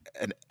who's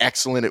an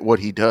excellent at what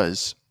he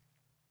does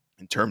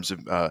in terms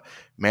of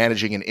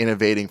managing and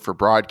innovating for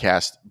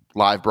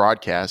live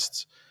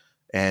broadcasts.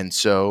 And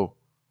so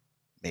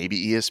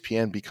maybe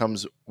ESPN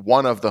becomes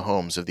one of the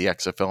homes of the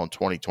XFL in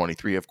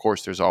 2023. Of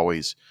course, there's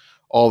always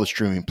all the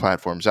streaming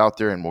platforms out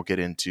there, and we'll get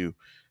into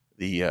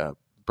the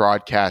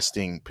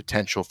broadcasting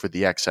potential for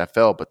the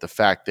XFL. But the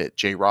fact that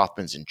Jay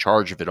Rothman's in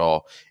charge of it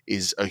all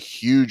is a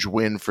huge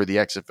win for the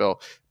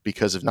XFL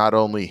because of not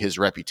only his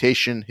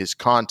reputation, his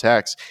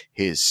contacts,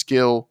 his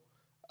skill,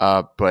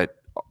 but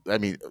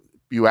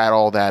you add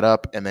all that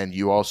up, and then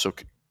you also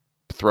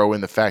throw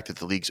in the fact that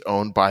the league's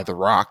owned by The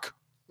Rock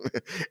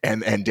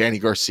and Danny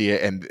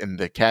Garcia and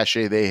the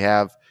cachet they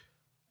have.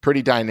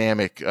 Pretty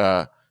dynamic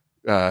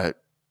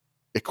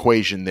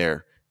equation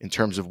there in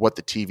terms of what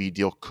the TV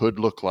deal could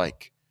look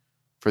like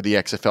for the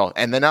XFL.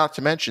 And then not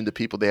to mention the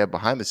people they have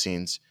behind the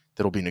scenes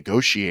that'll be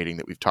negotiating,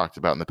 that we've talked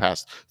about in the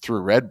past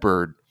through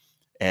Redbird,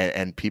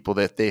 and people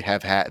that they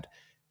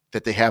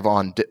have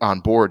on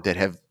board that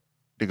have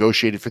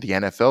negotiated for the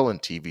NFL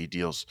and TV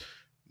deals.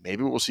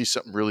 maybe we'll see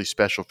something really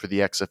special for the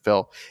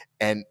XFL.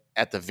 And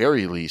at the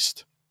very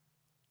least,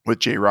 with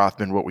Jay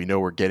Rothman, what we know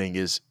we're getting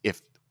is,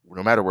 if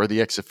no matter where the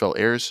XFL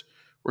airs,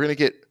 we're going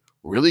to get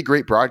really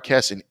great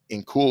broadcasts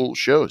and cool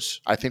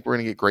shows. I think we're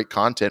going to get great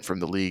content from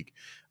the league,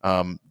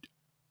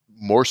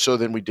 more so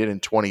than we did in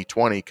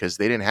 2020, because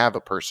they didn't have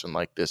a person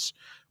like this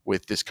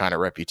with this kind of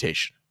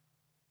reputation.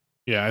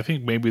 Yeah, I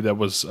think maybe that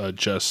was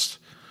just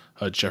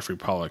Jeffrey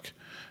Pollock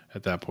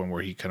at that point,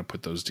 where he kind of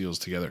put those deals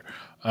together.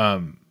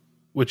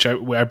 Which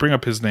I bring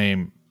up his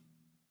name.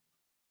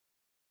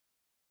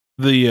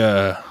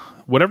 The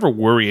whatever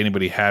worry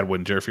anybody had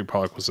when Jeffrey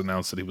Pollock was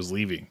announced that he was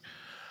leaving,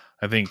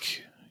 I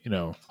think,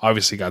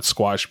 obviously got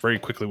squashed very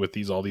quickly with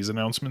all these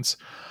announcements.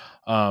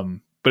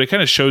 But it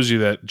kind of shows you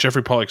that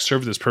Jeffrey Pollock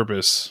served his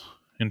purpose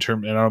and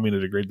I don't mean to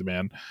degrade the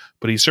man,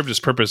 but he served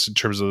his purpose in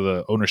terms of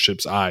the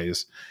ownership's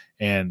eyes.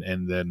 And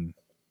then,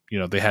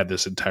 they had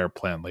this entire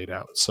plan laid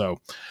out.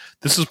 So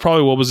this is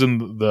probably what was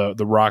in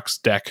the Rock's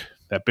deck,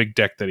 that big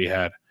deck that he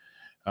had,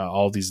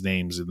 all these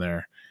names in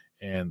there,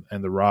 and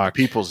the Rock,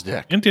 People's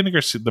deck, and Danny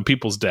Garcia, the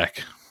People's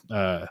deck.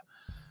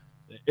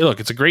 Look,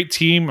 it's a great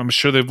team. I'm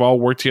sure they've all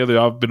worked together.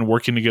 They've all been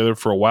working together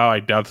for a while. I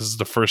doubt this is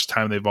the first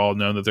time they've all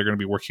known that they're going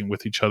to be working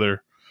with each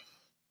other.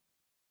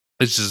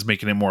 It's just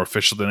making it more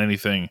official than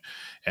anything.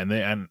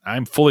 And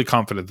I'm fully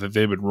confident that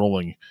they've been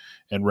rolling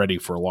and ready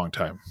for a long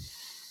time.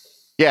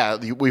 Yeah,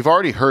 we've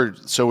already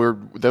heard. So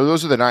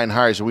those are the 9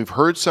 hires, and we've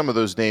heard some of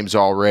those names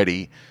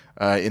already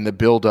in the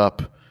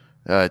build-up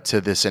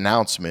to this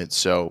announcement.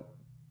 So,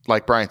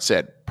 like Brian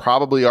said,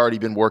 probably already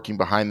been working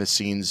behind the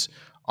scenes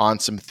on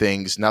some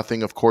things.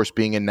 Nothing, of course,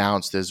 being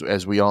announced,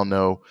 as we all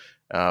know,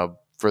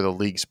 for the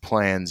league's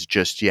plans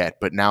just yet.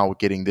 But now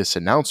getting this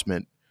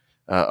announcement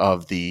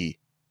of the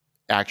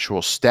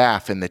actual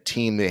staff and the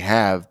team they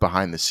have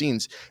behind the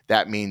scenes,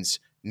 that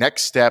means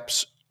next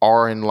steps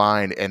are in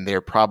line, and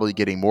they're probably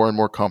getting more and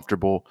more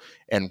comfortable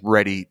and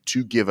ready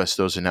to give us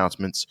those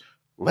announcements.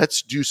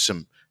 Let's do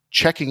some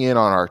checking in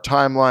on our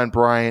timeline,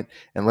 Bryant,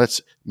 and let's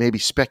maybe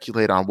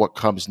speculate on what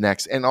comes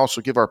next, and also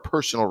give our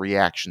personal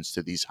reactions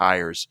to these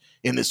hires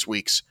in this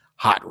week's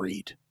Hot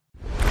Read.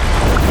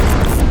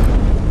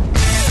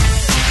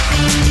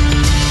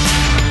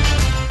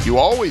 You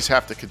always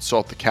have to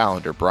consult the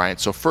calendar, Bryant.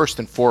 So first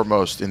and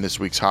foremost in this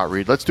week's Hot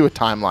Read, let's do a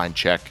timeline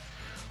check.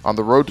 On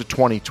the road to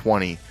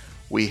 2020,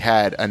 we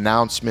had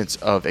announcements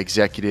of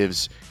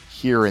executives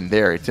here and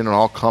there. It didn't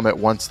all come at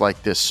once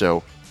like this.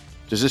 So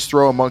does this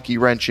throw a monkey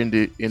wrench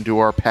into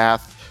our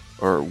path,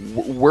 or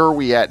where are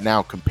we at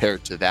now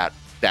compared to that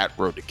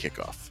road to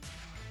kickoff?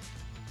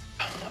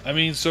 I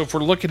mean, so if we're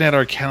looking at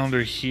our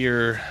calendar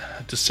here,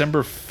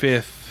 December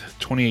 5th,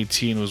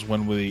 2018 was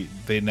when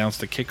they announced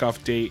the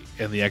kickoff date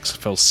and the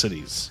XFL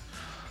cities.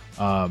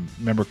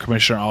 Remember,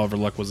 Commissioner Oliver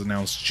Luck was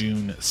announced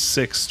June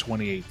 6,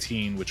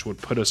 2018, which would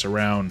put us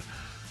around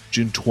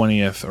June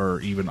 20th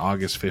or even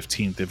August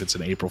 15th if it's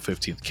an April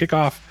 15th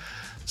kickoff.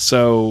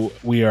 So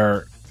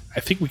I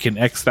think we can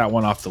X that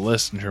one off the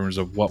list in terms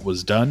of what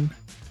was done.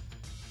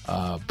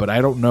 But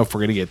I don't know if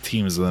we're going to get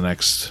teams in the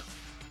next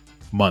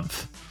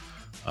month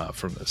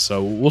from this.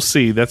 So we'll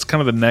see. That's kind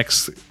of the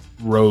next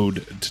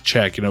road to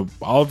check.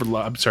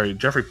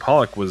 Jeffrey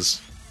Pollock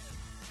was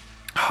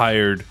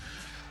hired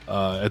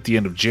at the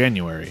end of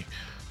January.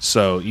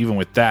 So even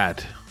with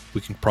that,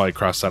 we can probably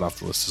cross that off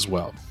the list as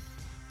well.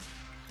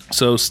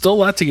 So still a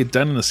lot to get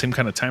done in the same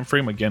kind of time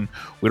frame. Again,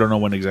 we don't know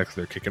when exactly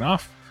they're kicking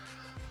off,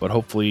 but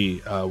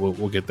hopefully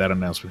we'll get that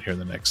announcement here in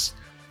the next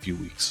few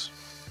weeks.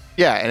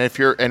 Yeah, and if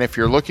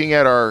you're looking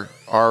at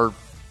our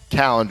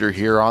calendar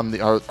here on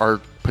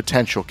our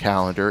potential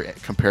calendar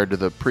compared to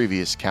the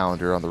previous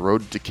calendar on the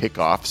road to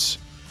kickoffs,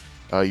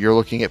 you're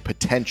looking at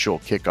potential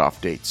kickoff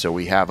dates. So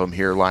we have them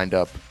here lined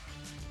up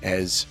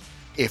as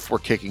if we're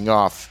kicking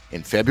off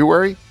in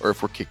February or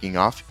if we're kicking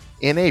off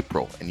in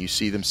April, and you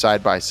see them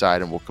side by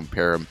side, and we'll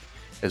compare them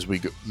as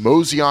we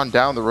mosey on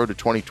down the road to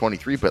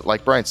 2023. But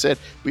like Brian said,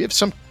 we have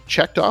some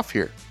checked off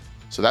here,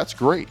 so that's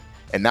great.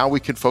 And now we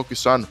can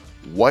focus on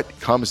what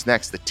comes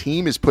next. The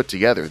team is put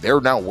together.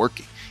 They're now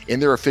working in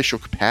their official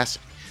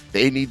capacity.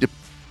 They need to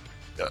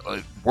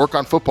work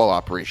on football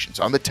operations,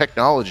 on the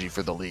technology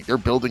for the league. They're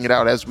building it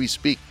out as we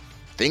speak.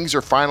 Things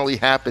are finally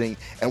happening,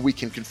 and we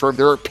can confirm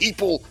there are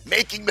people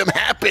making them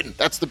happen.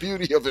 That's the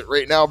beauty of it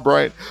right now,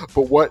 Brian.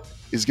 But what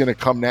is going to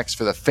come next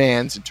for the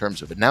fans in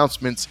terms of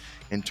announcements,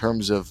 in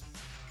terms of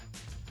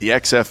the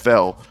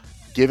XFL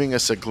giving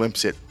us a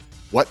glimpse at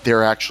what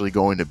they're actually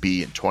going to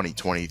be in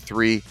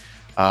 2023.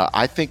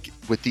 I think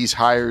with these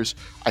hires,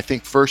 I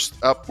think first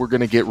up we're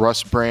going to get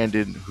Russ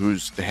Brandon,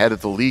 who's the head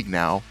of the league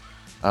now,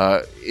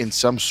 in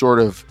some sort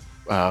of,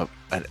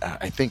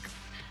 I think,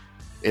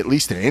 at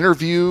least an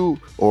interview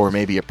or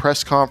maybe a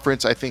press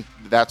conference. I think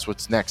that's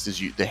what's next. Is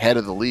the head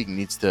of the league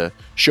needs to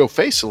show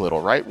face a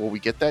little, right? Will we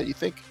get that, you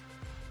think?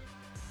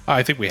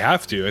 I think we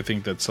have to. I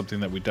think that's something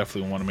that we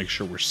definitely want to make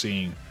sure we're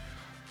seeing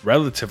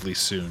relatively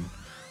soon.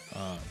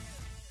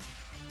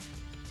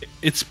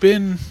 It's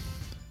been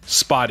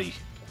spotty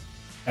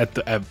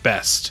at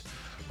best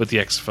with the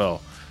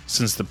XFL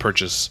since the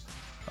purchase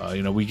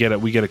We get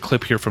a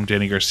clip here from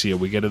Danny Garcia.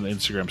 We get an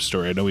Instagram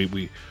story. I know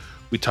we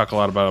talk a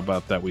lot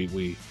about that.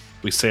 We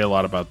say a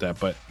lot about that,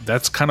 but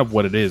that's kind of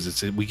what it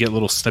is. We get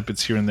little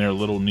snippets here and there,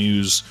 little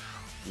news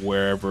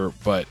wherever.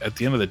 But at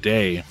the end of the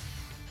day,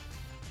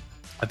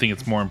 I think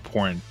it's more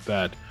important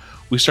that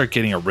we start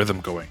getting a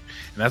rhythm going,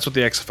 and that's what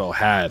the XFL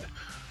had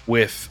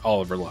with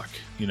Oliver Luck.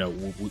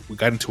 We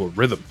got into a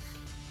rhythm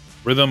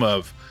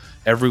of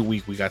every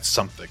week we got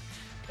something,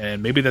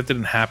 and maybe that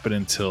didn't happen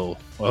until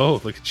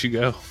look at you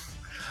go.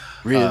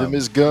 Rhythm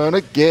is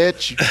gonna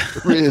get you.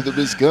 Rhythm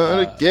is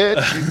gonna get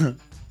you.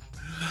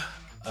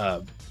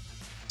 At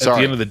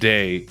the end of the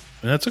day,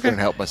 and that's okay. Couldn't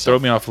help myself. Throw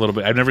me off a little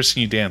bit. I've never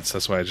seen you dance.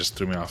 That's why I just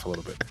threw me off a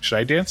little bit. Should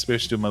I dance? Maybe I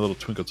should do my little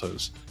twinkle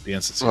toes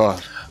dances.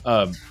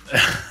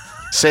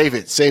 Save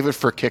it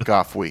for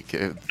kickoff week.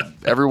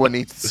 Everyone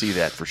needs to see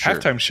that for sure.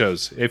 Halftime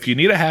shows. If you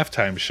need a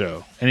halftime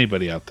show,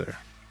 anybody out there?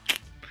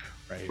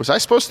 Right. Was I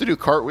supposed to do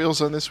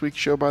cartwheels on this week's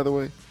show, by the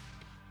way?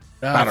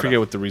 I forget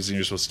what the reason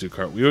you're supposed to do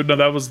cartwheel. No,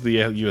 that was the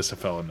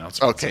USFL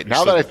announcement. Okay,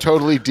 now that I've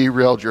totally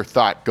derailed your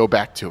thought, go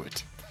back to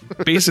it.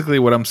 Basically,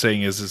 what I'm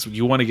saying is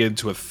you want to get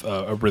into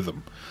a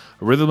rhythm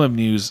of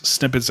news,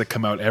 snippets that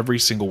come out every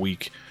single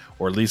week,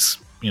 or at least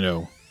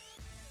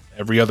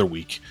every other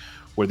week,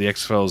 where the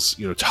XFL's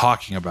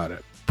talking about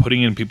it,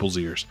 putting it in people's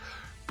ears,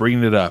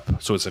 bringing it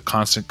up, so it's a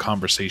constant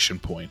conversation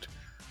point.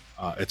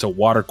 It's a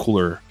water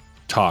cooler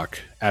talk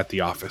at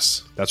the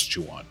office. That's what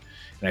you want,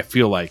 and I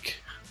feel like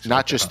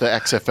not just the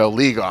XFL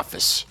league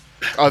office,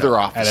 other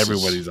offices, at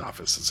everybody's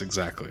offices,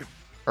 exactly,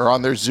 or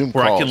on their Zoom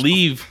calls. Where I can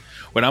leave.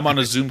 When I'm on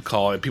a Zoom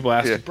call and people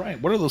ask me,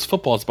 Brian, what are those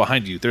footballs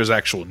behind you? There's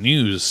actual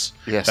news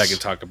that I can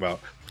talk about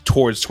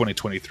towards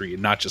 2023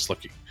 and not just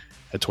looking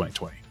at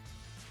 2020.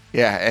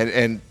 Yeah,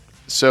 and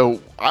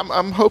so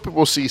I'm hoping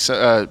we'll see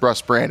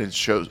Russ Brandon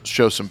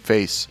show some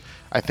face,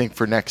 I think,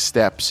 for next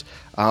steps.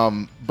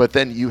 But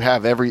then you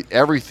have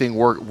everything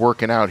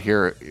working out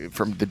here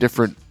from the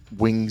different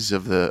wings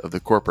of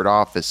the corporate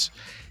office.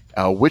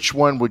 Which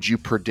one would you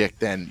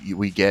predict then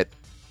we get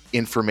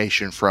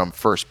information from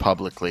first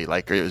publicly?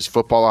 Like, is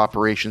football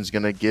operations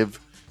going to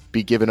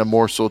be given a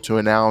morsel to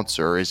announce,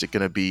 or is it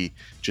going to be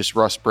just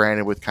Russ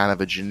Brandon with kind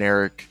of a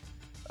generic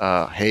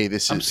hey,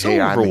 this is I'm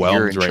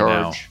here in charge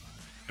now,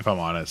 if I'm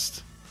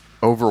honest.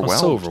 Overwhelmed? I'm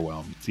so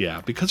overwhelmed,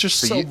 yeah, because there's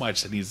so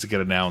much that needs to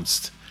get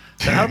announced.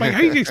 So how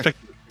do you expect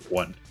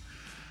one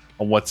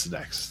on what's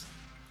next?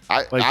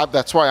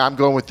 That's why I'm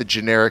going with the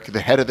generic, the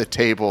head of the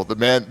table, the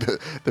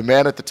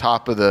man at the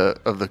top of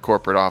the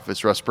corporate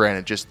office. Russ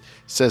Brandon just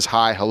says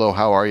hi, hello,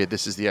 how are you?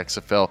 This is the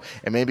XFL,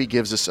 and maybe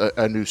gives us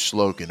a new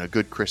slogan, a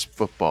good crisp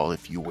football,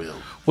 if you will.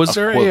 Was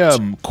there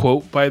a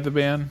quote by the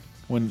man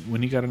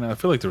when he got in? I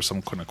feel like there was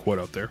some kind of quote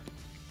out there.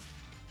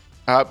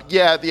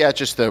 Yeah,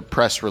 just the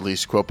press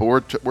release quote.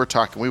 But we're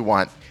talking. We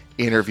want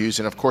interviews,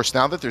 and of course,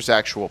 now that there's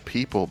actual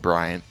people,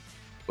 Brian,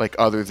 like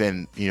other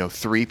than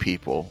 3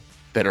 people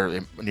that are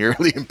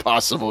nearly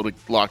impossible to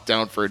lock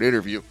down for an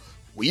interview,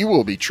 we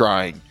will be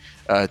trying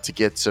to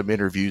get some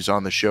interviews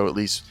on the show, at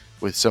least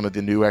with some of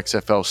the new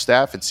XFL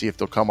staff, and see if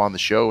they'll come on the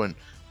show and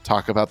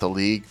talk about the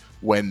league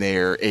when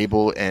they're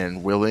able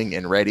and willing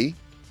and ready.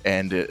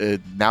 And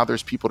now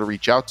there's people to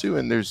reach out to,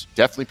 and there's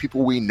definitely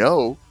people we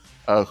know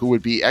who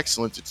would be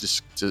excellent to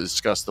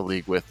discuss the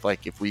league with.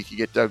 Like, if we could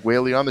get Doug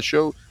Whaley on the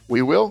show,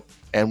 we will,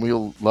 and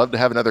we'll love to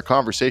have another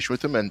conversation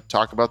with him and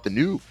talk about the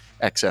new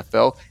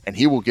XFL, and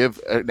he will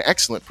give an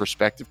excellent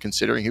perspective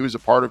considering he was a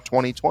part of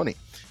 2020.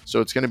 So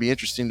it's going to be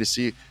interesting to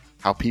see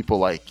how people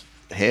like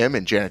him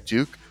and Janet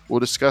Duke will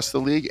discuss the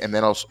league, and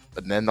then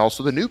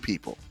also the new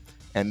people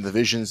and the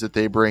visions that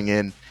they bring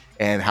in,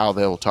 and how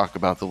they'll talk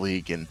about the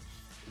league and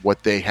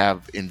what they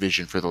have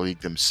envisioned for the league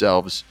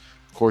themselves.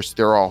 Of course,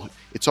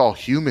 it's all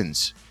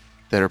humans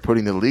that are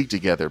putting the league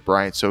together,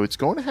 Brian. So it's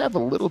going to have a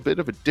little bit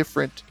of a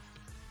different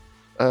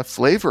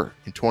flavor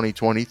in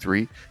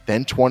 2023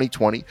 than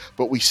 2020,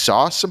 but we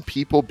saw some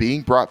people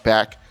being brought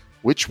back,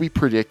 which we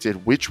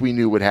predicted, which we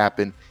knew would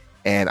happen,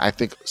 and I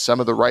think some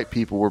of the right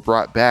people were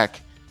brought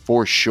back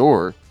for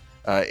sure,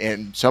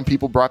 and some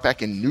people brought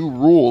back in new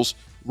roles,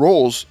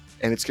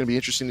 and it's going to be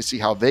interesting to see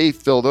how they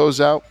fill those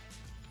out.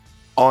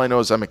 All I know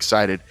is I'm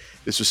excited.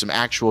 This was some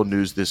actual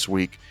news this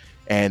week,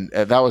 and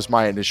that was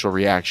my initial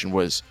reaction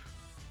was,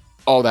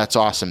 oh, that's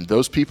awesome.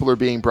 Those people are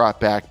being brought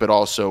back, but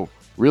also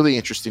really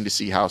interesting to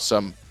see how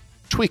some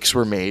tweaks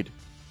were made,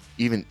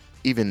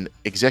 even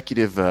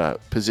executive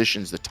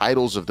positions, the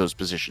titles of those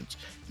positions,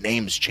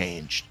 names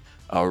changed,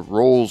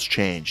 roles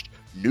changed,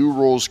 new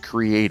roles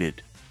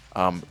created.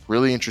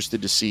 Really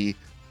interested to see,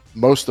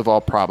 most of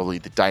all, probably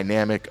the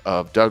dynamic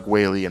of Doug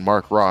Whaley and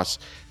Mark Ross,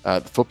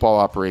 the football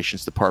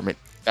operations department.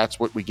 That's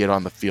what we get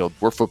on the field.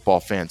 We're football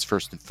fans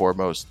first and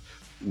foremost.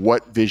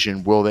 What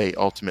vision will they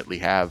ultimately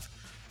have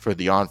for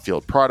the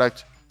on-field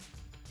product?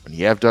 When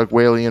you have Doug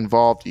Whaley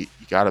involved, you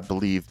got to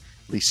believe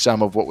at least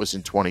some of what was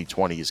in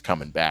 2020 is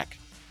coming back.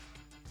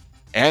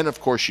 And,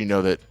 of course, you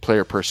know that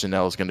player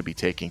personnel is going to be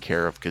taken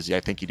care of, because I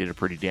think he did a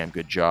pretty damn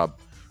good job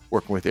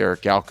working with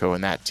Eric Galko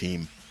and that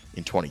team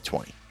in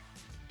 2020.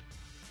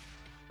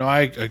 No,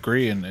 I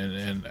agree.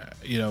 And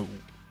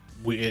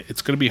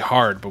it's going to be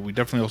hard, but we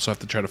definitely also have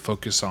to try to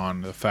focus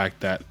on the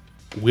fact that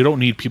we don't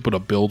need people to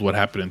build what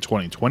happened in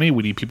 2020.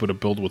 We need people to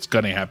build what's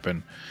going to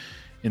happen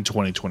in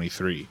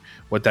 2023.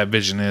 What that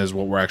vision is,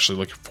 what we're actually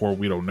looking for,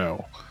 we don't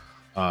know.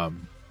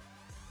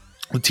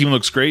 The team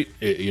looks great,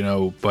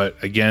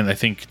 but again, I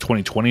think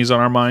 2020 is on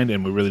our mind,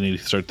 and we really need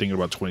to start thinking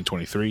about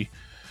 2023.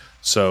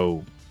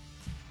 So,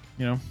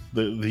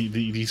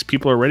 these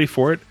people are ready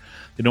for it.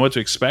 They know what to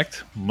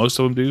expect. Most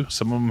of them do.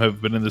 Some of them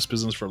have been in this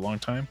business for a long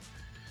time.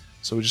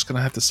 So we're just going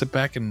to have to sit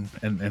back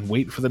and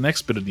wait for the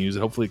next bit of news.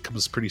 And hopefully it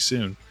comes pretty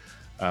soon,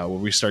 where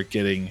we start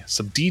getting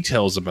some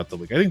details about the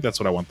league. I think that's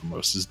what I want the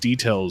most, is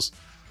details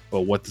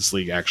about what this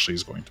league actually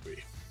is going to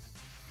be.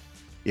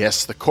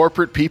 Yes, the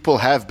corporate people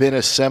have been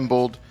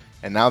assembled,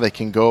 and now they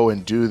can go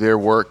and do their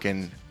work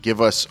and give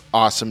us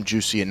awesome,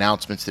 juicy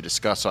announcements to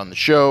discuss on the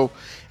show.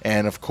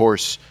 And, of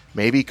course,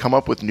 maybe come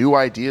up with new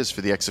ideas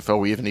for the XFL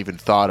we haven't even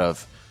thought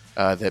of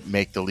that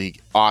make the league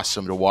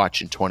awesome to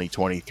watch in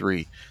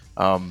 2023.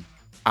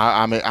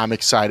 I'm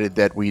excited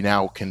that we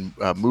now can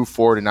move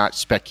forward and not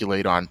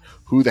speculate on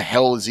who the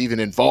hell is even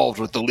involved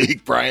with the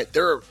league, Bryant.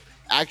 There are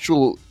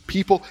actual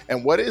people.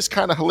 And what is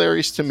kind of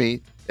hilarious to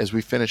me as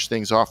we finish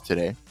things off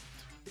today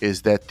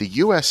is that the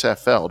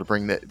USFL, to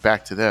bring that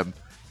back to them,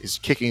 is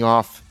kicking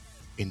off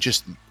in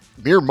just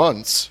mere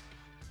months.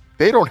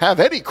 They don't have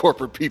any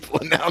corporate people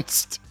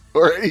announced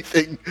or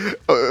anything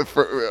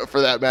for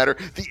that matter.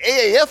 The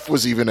AAF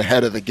was even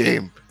ahead of the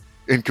game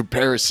in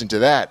comparison to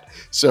that.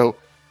 So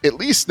at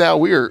least now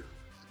we are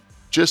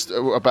just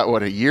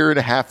about, a year and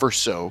a half or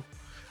so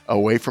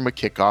away from a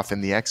kickoff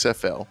in the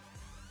XFL.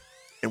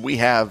 And we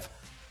have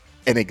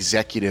an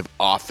executive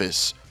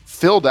office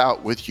filled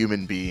out with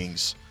human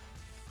beings.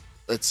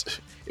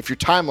 If you're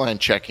timeline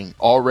checking,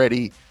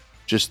 already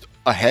just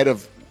ahead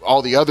of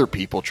all the other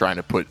people trying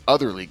to put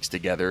other leagues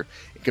together.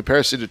 In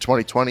comparison to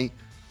 2020,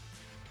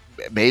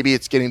 maybe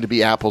it's getting to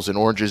be apples and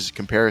oranges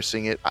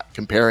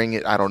comparing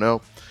it. I don't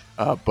know.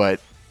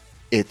 But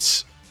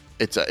it's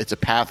a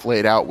path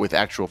laid out with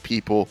actual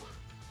people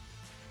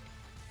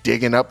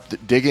digging up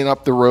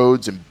the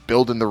roads and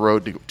building the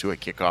road to a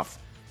kickoff.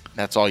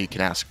 That's all you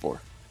can ask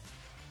for.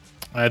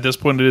 At this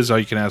point, it is all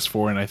you can ask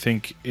for, and I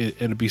think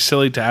it'd be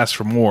silly to ask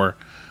for more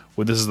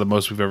when this is the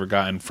most we've ever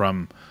gotten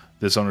from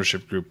this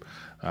ownership group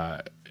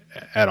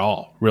at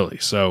all, really.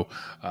 So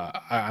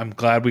I'm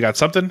glad we got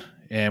something,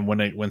 and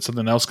when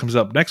something else comes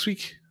up next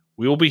week,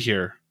 we will be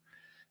here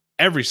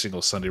every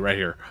single Sunday right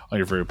here on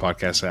your favorite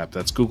podcast app.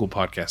 That's Google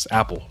Podcasts,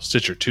 Apple,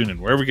 Stitcher, TuneIn,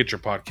 wherever you get your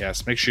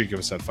podcasts. Make sure you give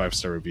us that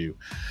 5-star review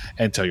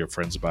and tell your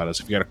friends about us.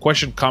 If you got a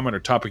question, comment,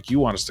 or topic you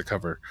want us to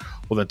cover,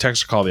 well, then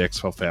text or call the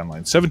XFL fan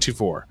line,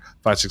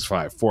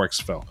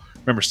 724-565-4XFL.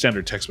 Remember,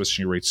 standard text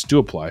messaging rates do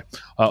apply.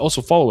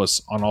 Also, follow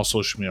us on all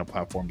social media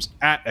platforms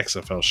at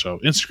XFL Show,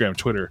 Instagram,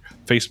 Twitter,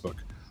 Facebook,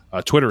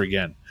 Twitter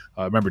again.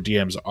 Remember,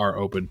 DMs are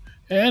open.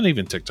 And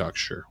even TikTok,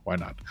 sure, why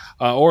not?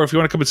 Or if you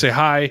want to come and say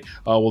hi,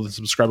 well, then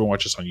subscribe and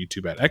watch us on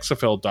YouTube at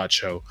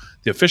xfl.show,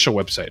 the official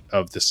website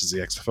of This Is the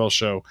XFL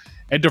Show.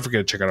 And don't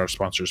forget to check out our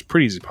sponsors,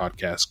 Pretty Easy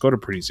Podcast. Go to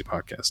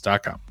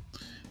prettyeasypodcast.com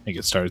and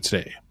get started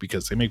today,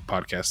 because they make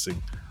podcasting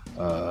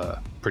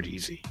pretty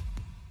easy.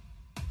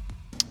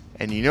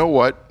 And you know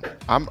what?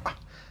 I'm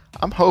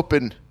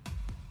hoping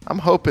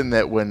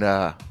that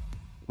when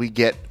we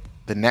get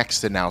the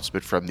next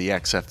announcement from the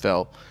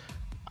XFL,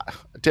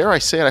 dare I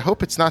say it, I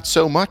hope it's not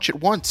so much at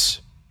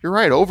once. You're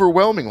right,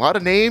 overwhelming. A lot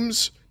of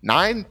names,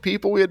 9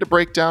 people we had to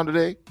break down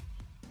today.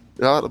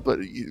 But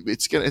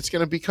it's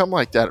gonna become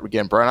like that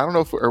again, Brian. I don't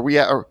know if I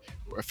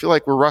feel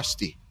like we're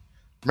rusty.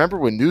 Remember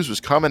when news was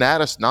coming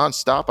at us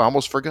nonstop? I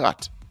almost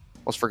forgot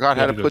how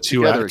to put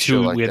together a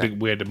show like that.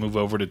 We had to move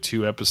over to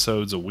 2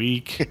 episodes a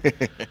week.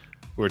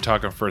 We were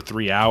talking for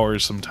 3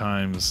 hours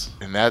sometimes.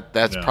 And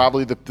that's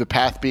probably the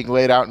path being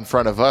laid out in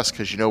front of us,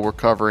 because we're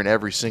covering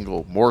every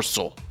single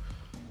morsel,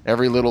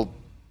 every little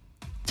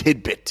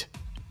tidbit,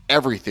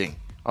 everything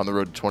on the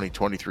road to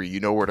 2023.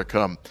 You know where to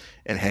come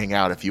and hang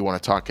out if you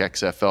want to talk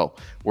XFL.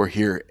 We're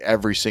here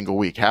every single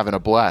week, having a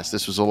blast.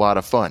 This was a lot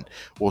of fun.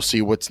 We'll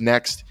see what's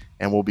next,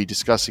 and we'll be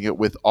discussing it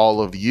with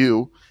all of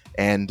you.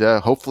 And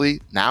hopefully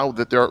now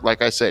that there are,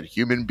 like I said,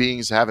 human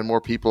beings, having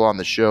more people on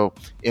the show,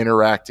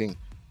 interacting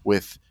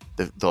with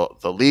the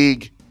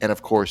league, and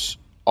of course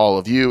all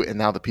of you, and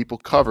now the people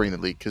covering the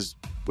league. Because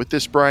with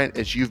this, Brian,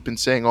 as you've been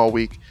saying all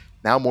week,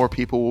 now more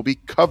people will be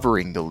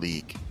covering the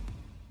league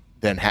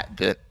than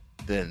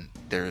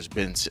there's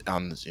been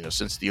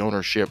since the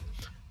ownership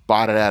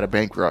bought it out of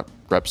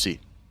bankruptcy.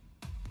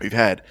 We've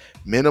had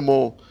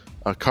minimal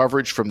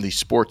coverage from the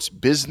sports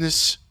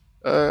business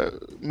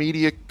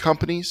media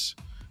companies,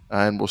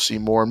 and we'll see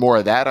more and more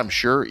of that, I'm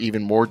sure,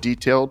 even more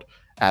detailed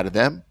out of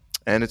them.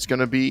 And it's going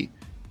to be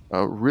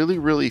really,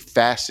 really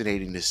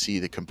fascinating to see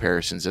the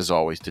comparisons, as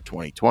always, to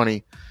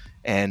 2020,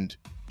 and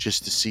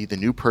just to see the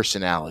new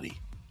personality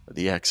of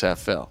the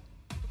XFL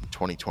in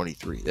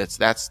 2023.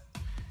 That's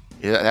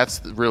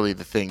really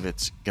the thing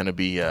that's going to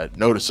be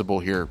noticeable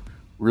here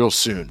real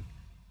soon.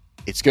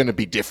 It's going to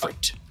be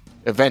different,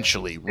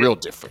 eventually, real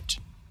different.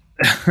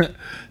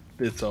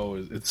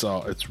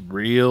 It's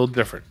real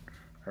different.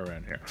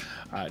 around here.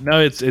 No,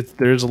 it's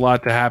there's a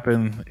lot to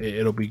happen.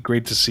 It'll be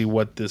great to see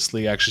what this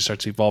league actually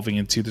starts evolving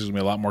into. There's gonna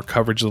be a lot more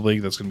coverage of the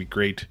league. That's gonna be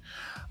great.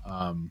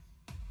 And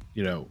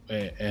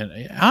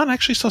Alan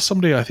actually saw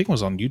somebody, I think it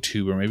was on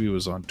YouTube or maybe it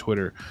was on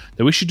Twitter,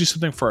 that we should do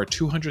something for our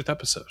 200th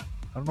episode. I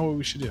don't know what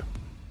we should do.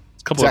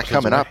 It's a couple Is that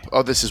coming up?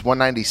 Oh, this is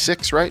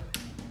 196, right?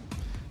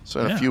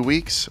 So in Yeah. a few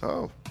weeks.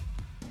 Oh,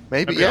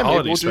 maybe. That'd be a Yeah, maybe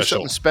holiday we'll do special.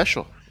 something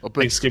special.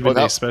 Thanksgiving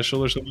Day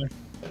special or something.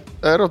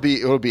 It'll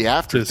be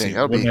after Let's thing. see,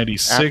 That'll be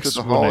 196, after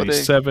the holiday.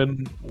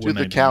 197, Do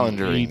the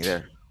calendaring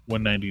there.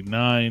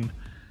 199.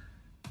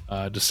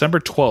 December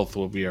 12th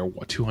will be our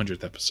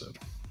 200th episode.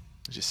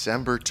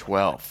 December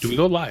 12th. Do we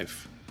go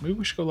live? Maybe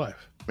we should go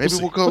live. Maybe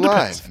see. we'll go It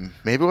live. depends.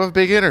 Maybe we'll have a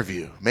big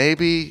interview.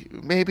 Maybe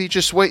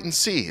just wait and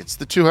see. It's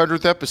the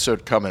 200th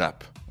episode coming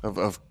up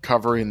of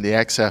covering the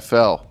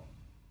XFL.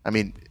 I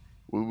mean,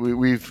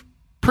 we've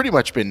pretty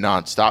much been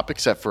nonstop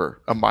except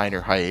for a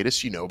minor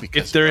hiatus,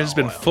 because If there has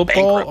been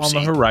football on bankruptcy.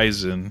 the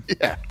horizon,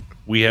 Yeah,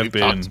 we have We've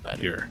been talked about it.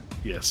 here.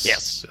 Yes.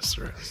 Yes. Yes,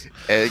 there is.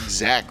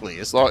 exactly.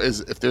 As long as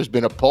if there's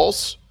been a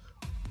pulse,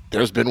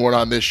 there's been one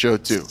on this show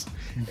too.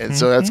 And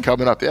so that's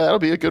coming up. Yeah, that'll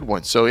be a good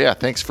one. So yeah,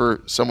 thanks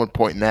for someone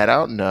pointing that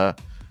out.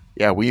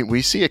 And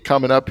we see it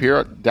coming up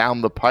here down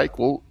the pike.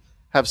 We'll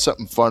have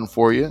something fun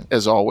for you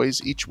as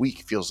always. Each week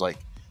feels like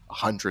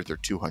 100th or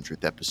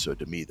 200th episode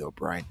to me, though,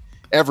 Brian.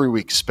 Every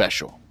week's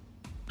special.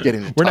 We're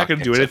not going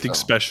to do anything XFL.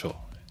 special.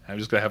 I'm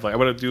just going to have I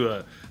want to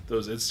do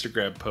those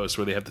Instagram posts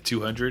where they have the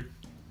 200.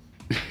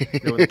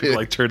 When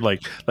people turn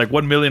like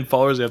 1 million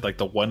followers, they have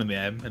the 1 and the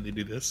M, and they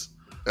do this.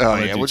 Oh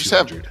wanna yeah, do we'll just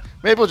 200.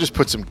 maybe we'll just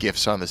put some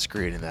GIFs on the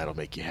screen and that'll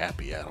make you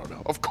happy. I don't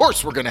know. Of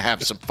course we're gonna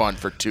have some fun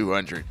for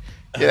 200.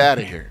 Get out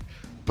of here.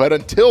 But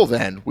until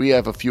then, we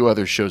have a few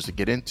other shows to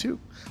get into.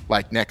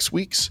 Like next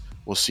week's,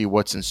 we'll see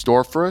what's in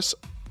store for us.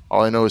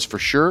 All I know is for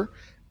sure,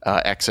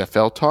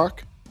 XFL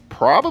talk,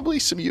 probably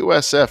some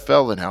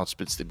USFL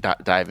announcements to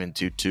dive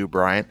into too,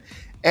 Brian,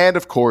 and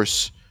of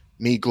course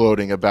me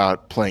gloating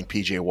about playing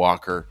PJ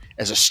Walker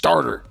as a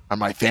starter on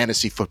my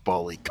fantasy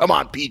football league. Come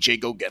on,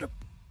 PJ, go get him.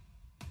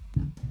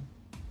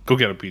 Go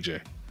get a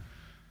PJ.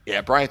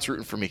 Yeah, Bryant's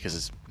rooting for me because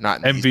it's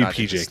not he's MV not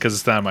in PJ, this- because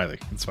it's not my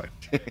league. It's fine.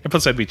 And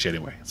plus, I beat you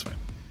anyway. It's fine.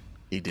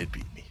 He did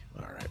beat me.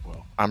 All right,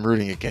 well, I'm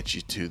rooting against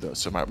you too, though.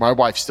 So my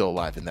wife's still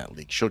alive in that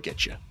league. She'll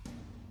get you.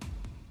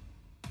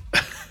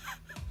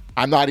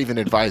 I'm not even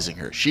advising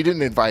her. She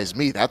didn't advise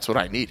me. That's what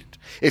I needed.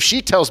 If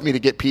she tells me to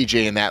get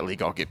PJ in that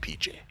league, I'll get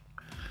PJ.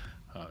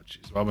 Oh,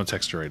 jeez. Well, I'm going to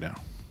text her right now.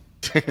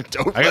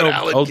 Don't I let got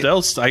Alec get-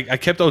 Odell. I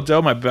kept Odell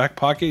in my back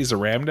pocket. He's a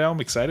Ram now. I'm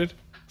excited.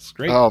 It's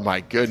great. Oh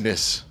my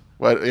goodness.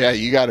 What? Yeah,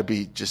 you got to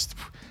be just.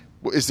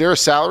 Is there a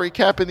salary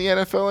cap in the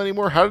NFL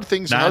anymore? How do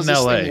things? Not How's in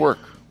this LA. thing work?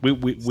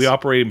 We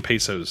operate in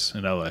pesos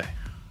in LA.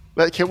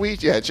 But can we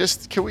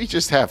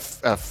just have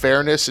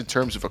fairness in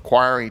terms of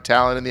acquiring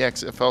talent in the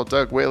XFL?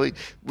 Doug Whaley,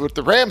 what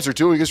the Rams are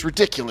doing is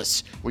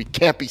ridiculous. We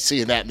can't be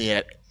seeing that in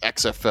the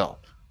XFL.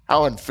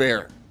 How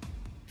unfair!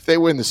 If they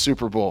win the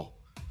Super Bowl,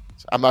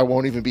 I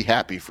won't even be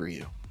happy for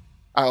you.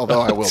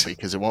 Although I will be,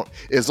 because it won't.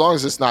 As long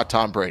as it's not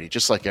Tom Brady,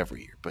 just like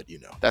every year. But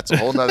that's a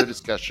whole nother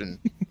discussion.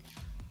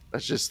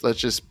 Let's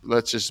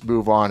just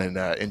move on and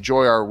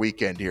enjoy our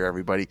weekend here,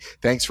 everybody.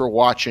 Thanks for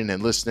watching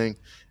and listening.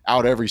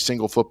 Out every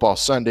single football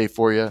Sunday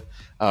for you,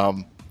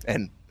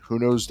 and who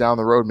knows down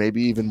the road,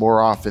 maybe even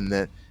more often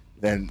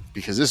than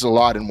because this is a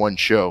lot in one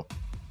show.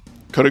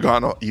 Could have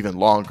gone even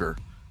longer.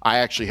 I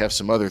actually have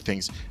some other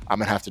things I'm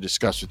gonna have to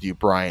discuss with you,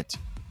 Bryant,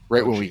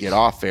 right when we get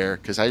off air,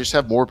 because I just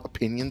have more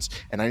opinions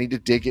and I need to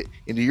dig it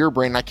into your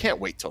brain. I can't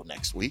wait till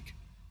next week.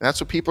 And that's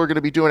what people are going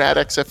to be doing at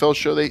XFL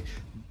Show. They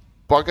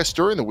bug us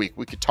during the week.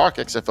 We could talk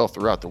XFL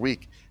throughout the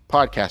week.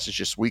 Podcast is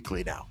just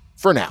weekly now.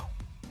 For now.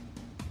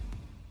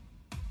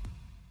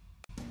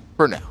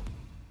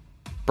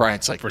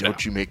 Brian's like,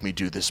 don't you make me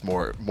do this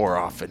more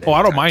often. Oh, I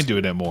don't anytime mind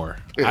soon." doing it more.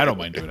 I don't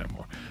mind doing it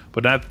more.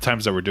 But not the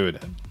times that we're doing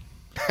it.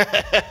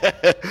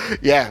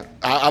 Yeah,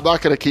 I'm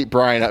not going to keep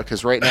Brian up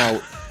because right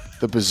now,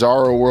 the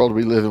bizarro world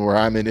we live in where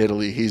I'm in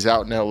Italy, he's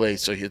out in LA.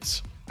 So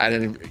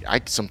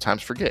I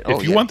sometimes forget.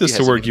 If you want this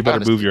to work, you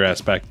better move your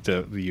ass back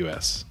to the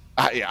U.S.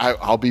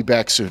 I'll be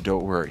back soon.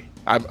 Don't worry.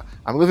 I'm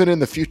living in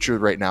the future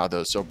right now,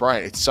 though. So,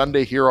 Brian, it's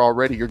Sunday here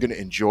already. You're going to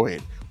enjoy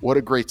it. What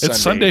a great Sunday.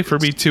 It's Sunday for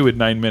me, too, in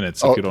 9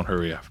 minutes if you don't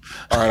hurry up.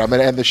 All right, I'm going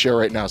to end the show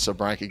right now so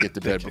Brian can get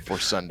to bed before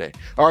Sunday.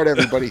 All right,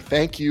 everybody,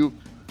 thank you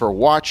for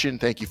watching.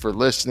 Thank you for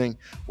listening.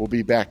 We'll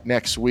be back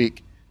next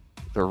week.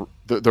 The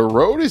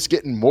road is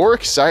getting more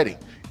exciting,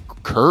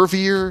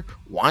 curvier,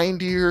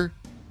 windier,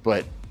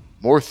 but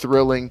more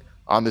thrilling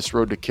on this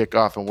road to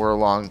kickoff, and we're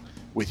along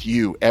with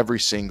you every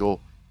single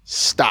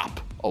stop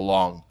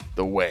along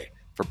the way.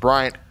 For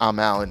Bryant, I'm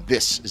Alan.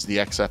 This is the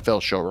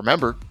XFL Show.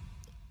 Remember,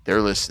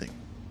 they're listening.